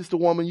saying, this is the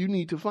woman you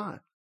need to find.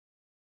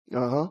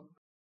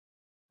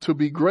 to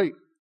be great.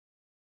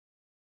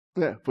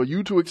 Yeah, for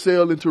you to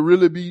excel and to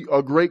really be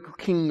a great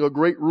king, a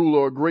great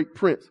ruler, a great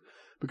prince.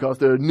 Because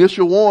the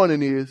initial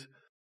warning is,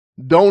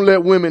 don't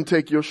let women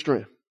take your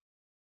strength.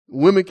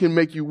 Women can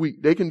make you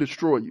weak. They can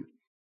destroy you.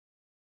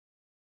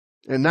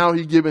 And now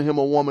he's giving him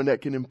a woman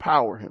that can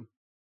empower him.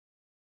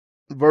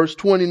 Verse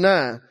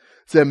 29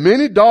 said,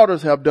 many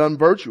daughters have done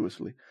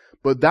virtuously,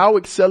 but thou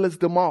excellest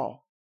them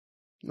all.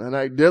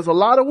 Now, there's a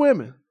lot of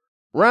women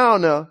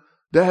around now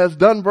that has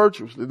done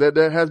virtuously, that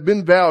has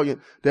been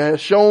valiant, that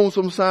has shown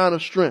some sign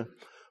of strength.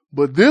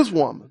 But this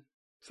woman,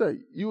 say,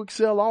 you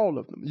excel all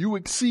of them. You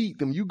exceed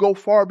them. You go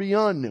far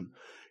beyond them.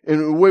 And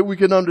the way we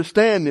can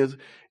understand this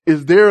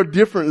is there are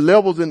different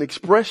levels and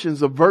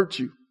expressions of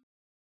virtue,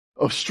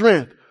 of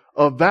strength,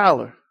 of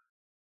valor.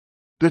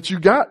 That you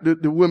got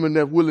the women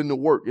that's willing to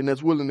work and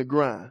that's willing to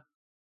grind.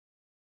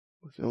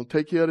 But they don't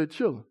take care of their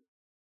children.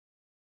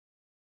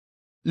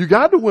 You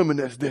got the women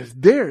that's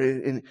there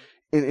and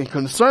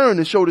concerned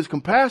and show this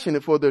compassion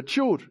for their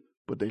children,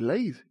 but they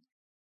lazy.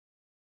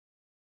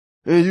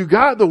 And you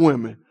got the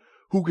women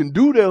who can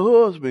do their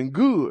husband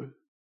good,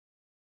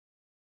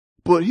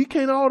 but he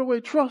can't all the way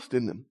trust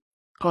in them.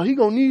 Cause he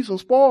gonna need some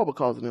spoil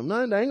because of them.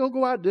 Now, they ain't gonna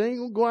go out there, ain't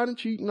gonna go out and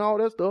cheat and all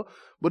that stuff,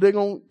 but they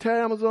gonna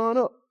tear Amazon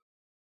up.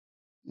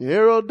 And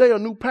every other day a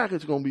new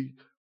package gonna be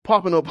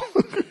popping up,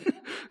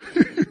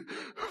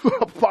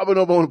 popping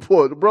up on the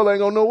porch. The brother ain't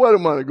gonna know where the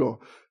money go.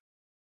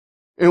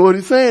 And what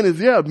he's saying is,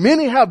 yeah,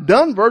 many have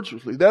done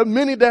virtuously. There are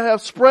many that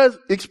have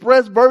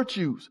expressed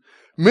virtues.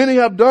 Many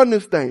have done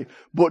this thing.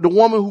 But the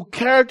woman who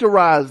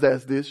characterized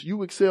as this,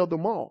 you excel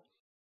them all.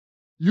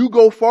 You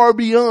go far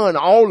beyond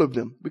all of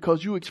them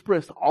because you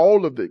express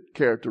all of the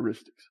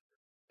characteristics.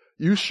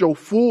 You show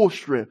full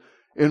strength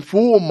and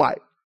full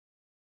might.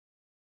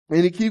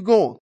 And he keep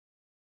going.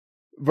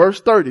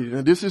 Verse 30,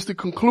 and this is the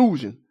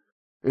conclusion.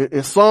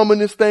 And summing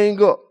this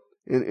thing up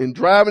and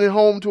driving it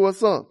home to her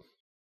son.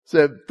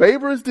 Said,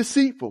 favor is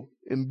deceitful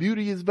and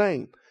beauty is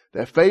vain.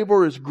 That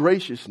favor is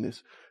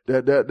graciousness.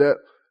 That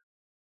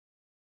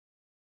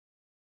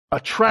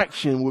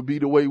attraction would be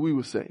the way we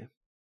were saying.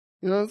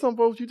 You know, some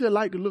folks you just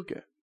like to look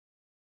at.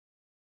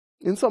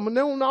 And some of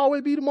them don't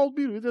always be the most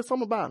beautiful. There's just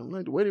something about them.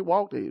 Like the way they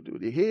walk, they do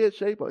their head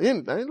shape or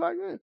anything like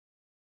that.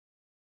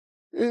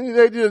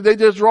 And they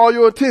just draw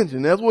your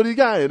attention. That's what he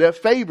got here. That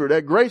favor,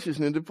 that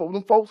graciousness.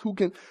 Them folks who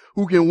can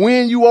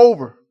win you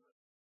over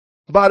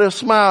by their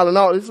smile and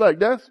all. It's like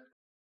that's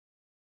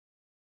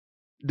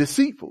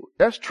deceitful.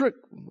 That's trick.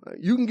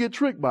 You can get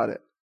tricked by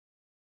that.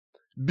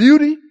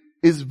 Beauty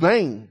is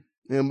vain.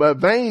 And by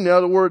vain, the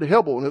other word,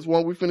 hebel. And that's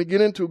one we're finna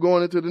get into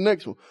going into the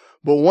next one.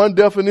 But one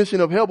definition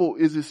of hebel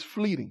is it's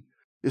fleeting.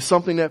 It's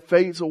something that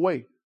fades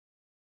away.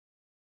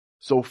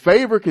 So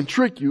favor can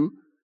trick you.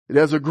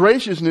 There's a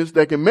graciousness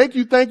that can make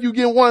you think you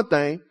get one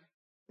thing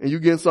and you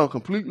get something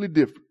completely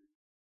different.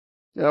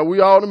 Now, we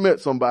all have met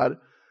somebody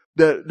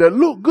that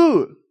look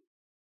good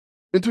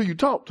until you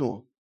talk to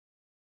them.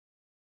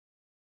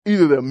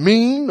 Either they're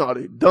mean or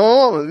they're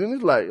dumb, and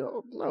it's like,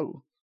 oh,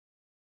 no.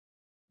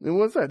 And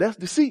what's that? That's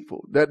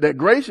deceitful. That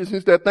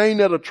graciousness, that thing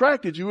that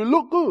attracted you, it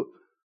looked good.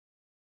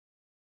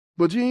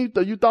 But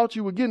you thought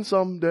you were getting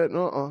something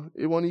that,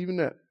 it wasn't even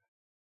that.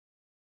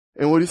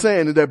 And what he's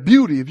saying is that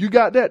beauty, if you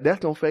got that,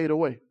 that's going to fade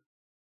away.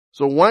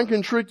 So one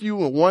can trick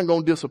you and one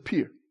going to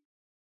disappear.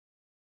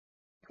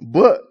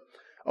 But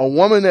a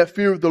woman that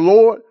feareth the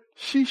Lord,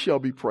 she shall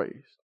be praised.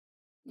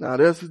 Now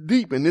that's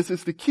deep, and this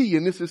is the key,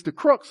 and this is the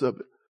crux of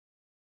it.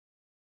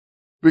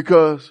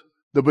 Because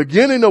the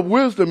beginning of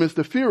wisdom is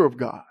the fear of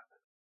God.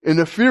 And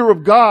the fear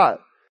of God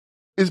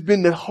has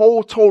been the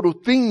whole total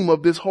theme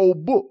of this whole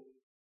book.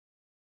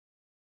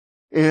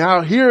 And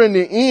how here in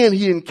the end,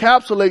 he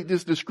encapsulates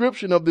this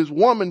description of this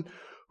woman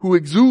who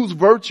exudes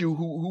virtue,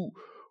 who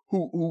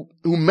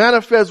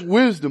manifests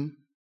wisdom.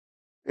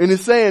 And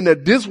is saying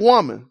that this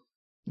woman,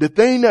 the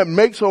thing that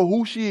makes her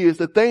who she is,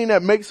 the thing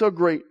that makes her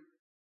great,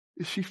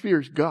 is she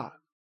fears God.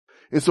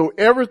 And so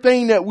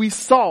everything that we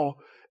saw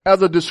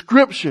as a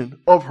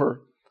description of her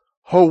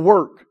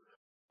work,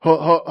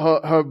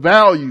 her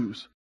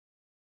values,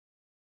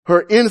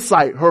 her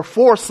insight, her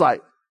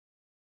foresight,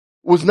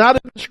 was not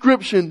a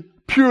description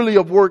purely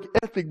of work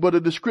ethic, but a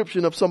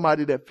description of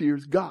somebody that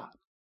fears God.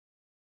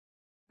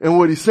 And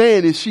what he's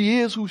saying is she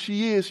is who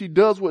she is. She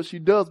does what she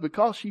does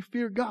because she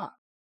feared God.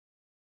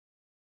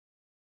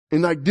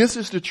 And like this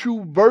is the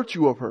true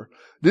virtue of her.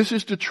 This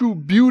is the true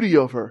beauty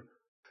of her.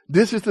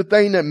 This is the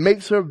thing that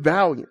makes her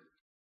valiant.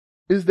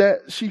 Is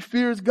that she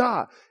fears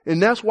God.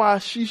 And that's why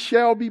she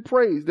shall be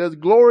praised. There's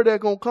glory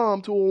that's going to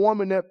come to a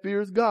woman that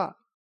fears God.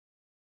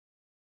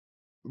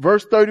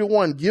 Verse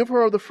 31, give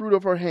her of the fruit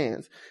of her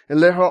hands and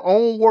let her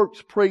own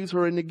works praise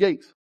her in the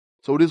gates.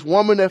 So this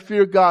woman that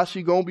fears God,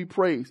 she going to be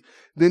praised.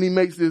 Then he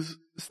makes this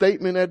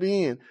statement at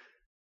the end.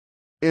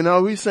 And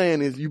all he's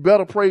saying is you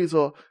better praise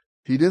her.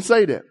 He didn't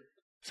say that.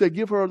 He said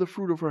give her of the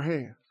fruit of her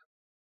hands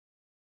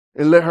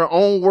and let her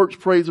own works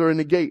praise her in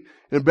the gate.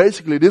 And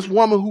basically this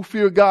woman who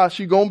fears God,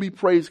 she going to be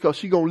praised because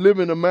she going to live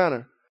in a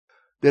manner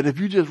that if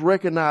you just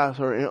recognize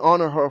her and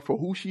honor her for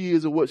who she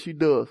is and what she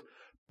does,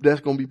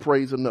 that's going to be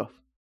praise enough.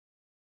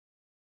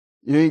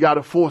 You ain't got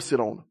to force it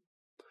on her.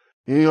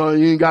 You know,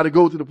 you ain't got to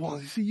go to the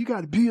point. See, you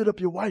got to build up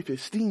your wife's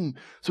esteem.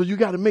 So you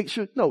got to make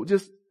sure. No,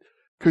 just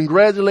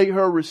congratulate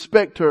her,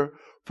 respect her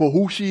for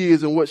who she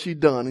is and what she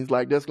done. He's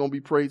like, that's going to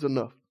be praise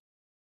enough.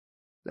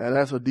 Now,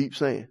 that's a deep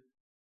saying.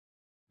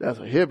 That's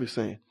a heavy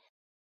saying.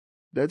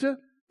 That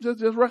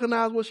just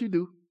recognize what she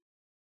do.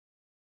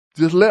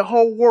 Just let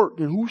her work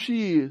and who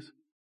she is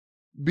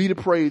be the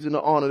praise and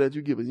the honor that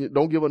you give her.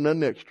 Don't give her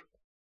nothing extra.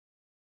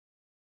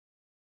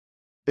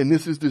 And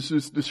this is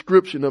this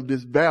description of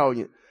this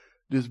valiant,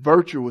 this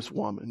virtuous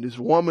woman, this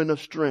woman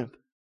of strength.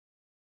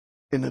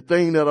 And the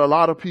thing that a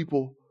lot of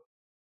people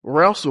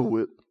wrestle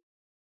with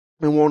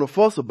and want to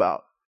fuss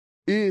about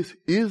is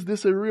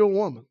this a real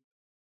woman?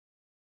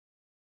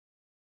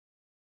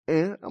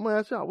 And I'm going to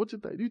ask y'all, what you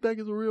think? Do you think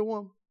it's a real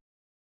woman?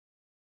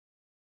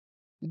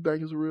 You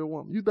think it's a real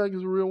woman? You think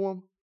it's a real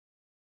woman?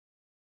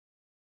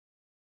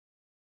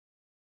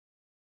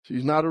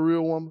 She's not a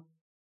real woman.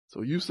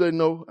 So you say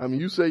no. I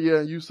mean, you say yeah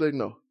and you say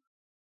no.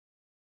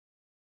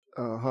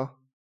 Uh-huh.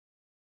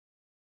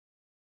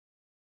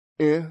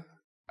 And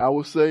I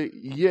would say,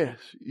 yes,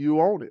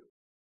 you own it.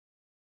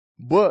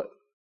 But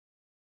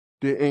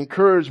the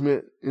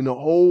encouragement in the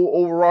whole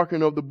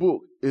overarching of the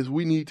book is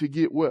we need to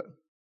get what?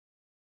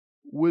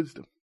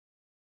 Wisdom.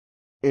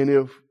 And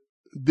if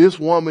this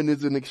woman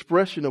is an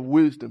expression of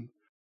wisdom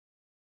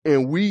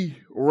and we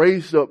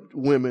raise up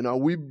women, or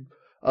we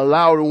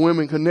allow the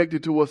women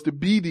connected to us to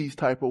be these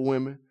type of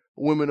women,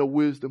 women of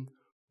wisdom,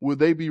 will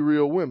they be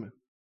real women?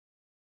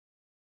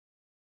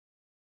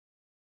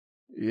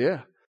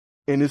 Yeah.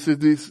 And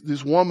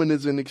this woman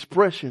is an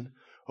expression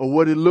of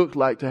what it looks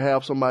like to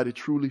have somebody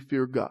truly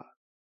fear God.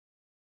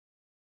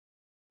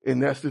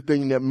 And that's the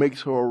thing that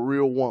makes her a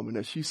real woman,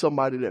 that she's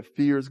somebody that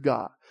fears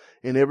God.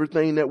 And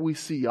everything that we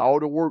see, all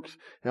the works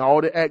and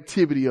all the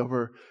activity of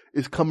her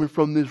is coming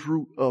from this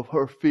root of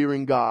her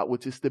fearing God,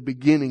 which is the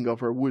beginning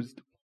of her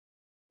wisdom.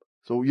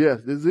 So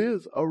yes, this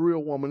is a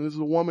real woman. This is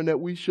a woman that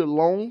we should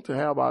long to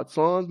have our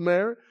sons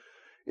married,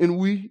 and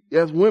we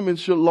as women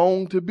should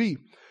long to be.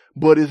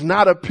 But it's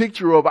not a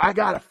picture of I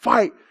gotta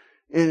fight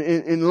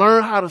and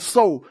learn how to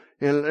sow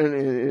and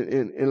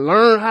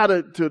learn how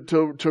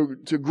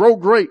to grow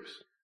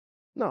grapes.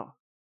 No,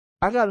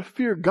 I gotta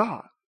fear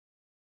God.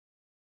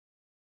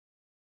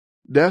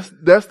 That's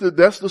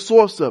the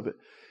source of it.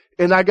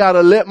 And I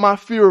gotta let my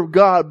fear of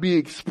God be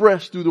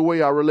expressed through the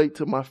way I relate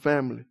to my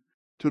family,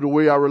 to the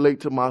way I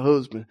relate to my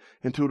husband,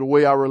 and to the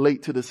way I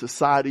relate to the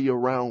society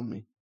around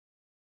me.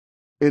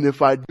 And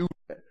if I do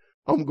that,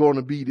 I'm going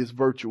to be this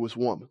virtuous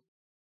woman.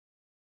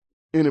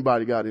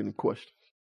 Anybody got any questions?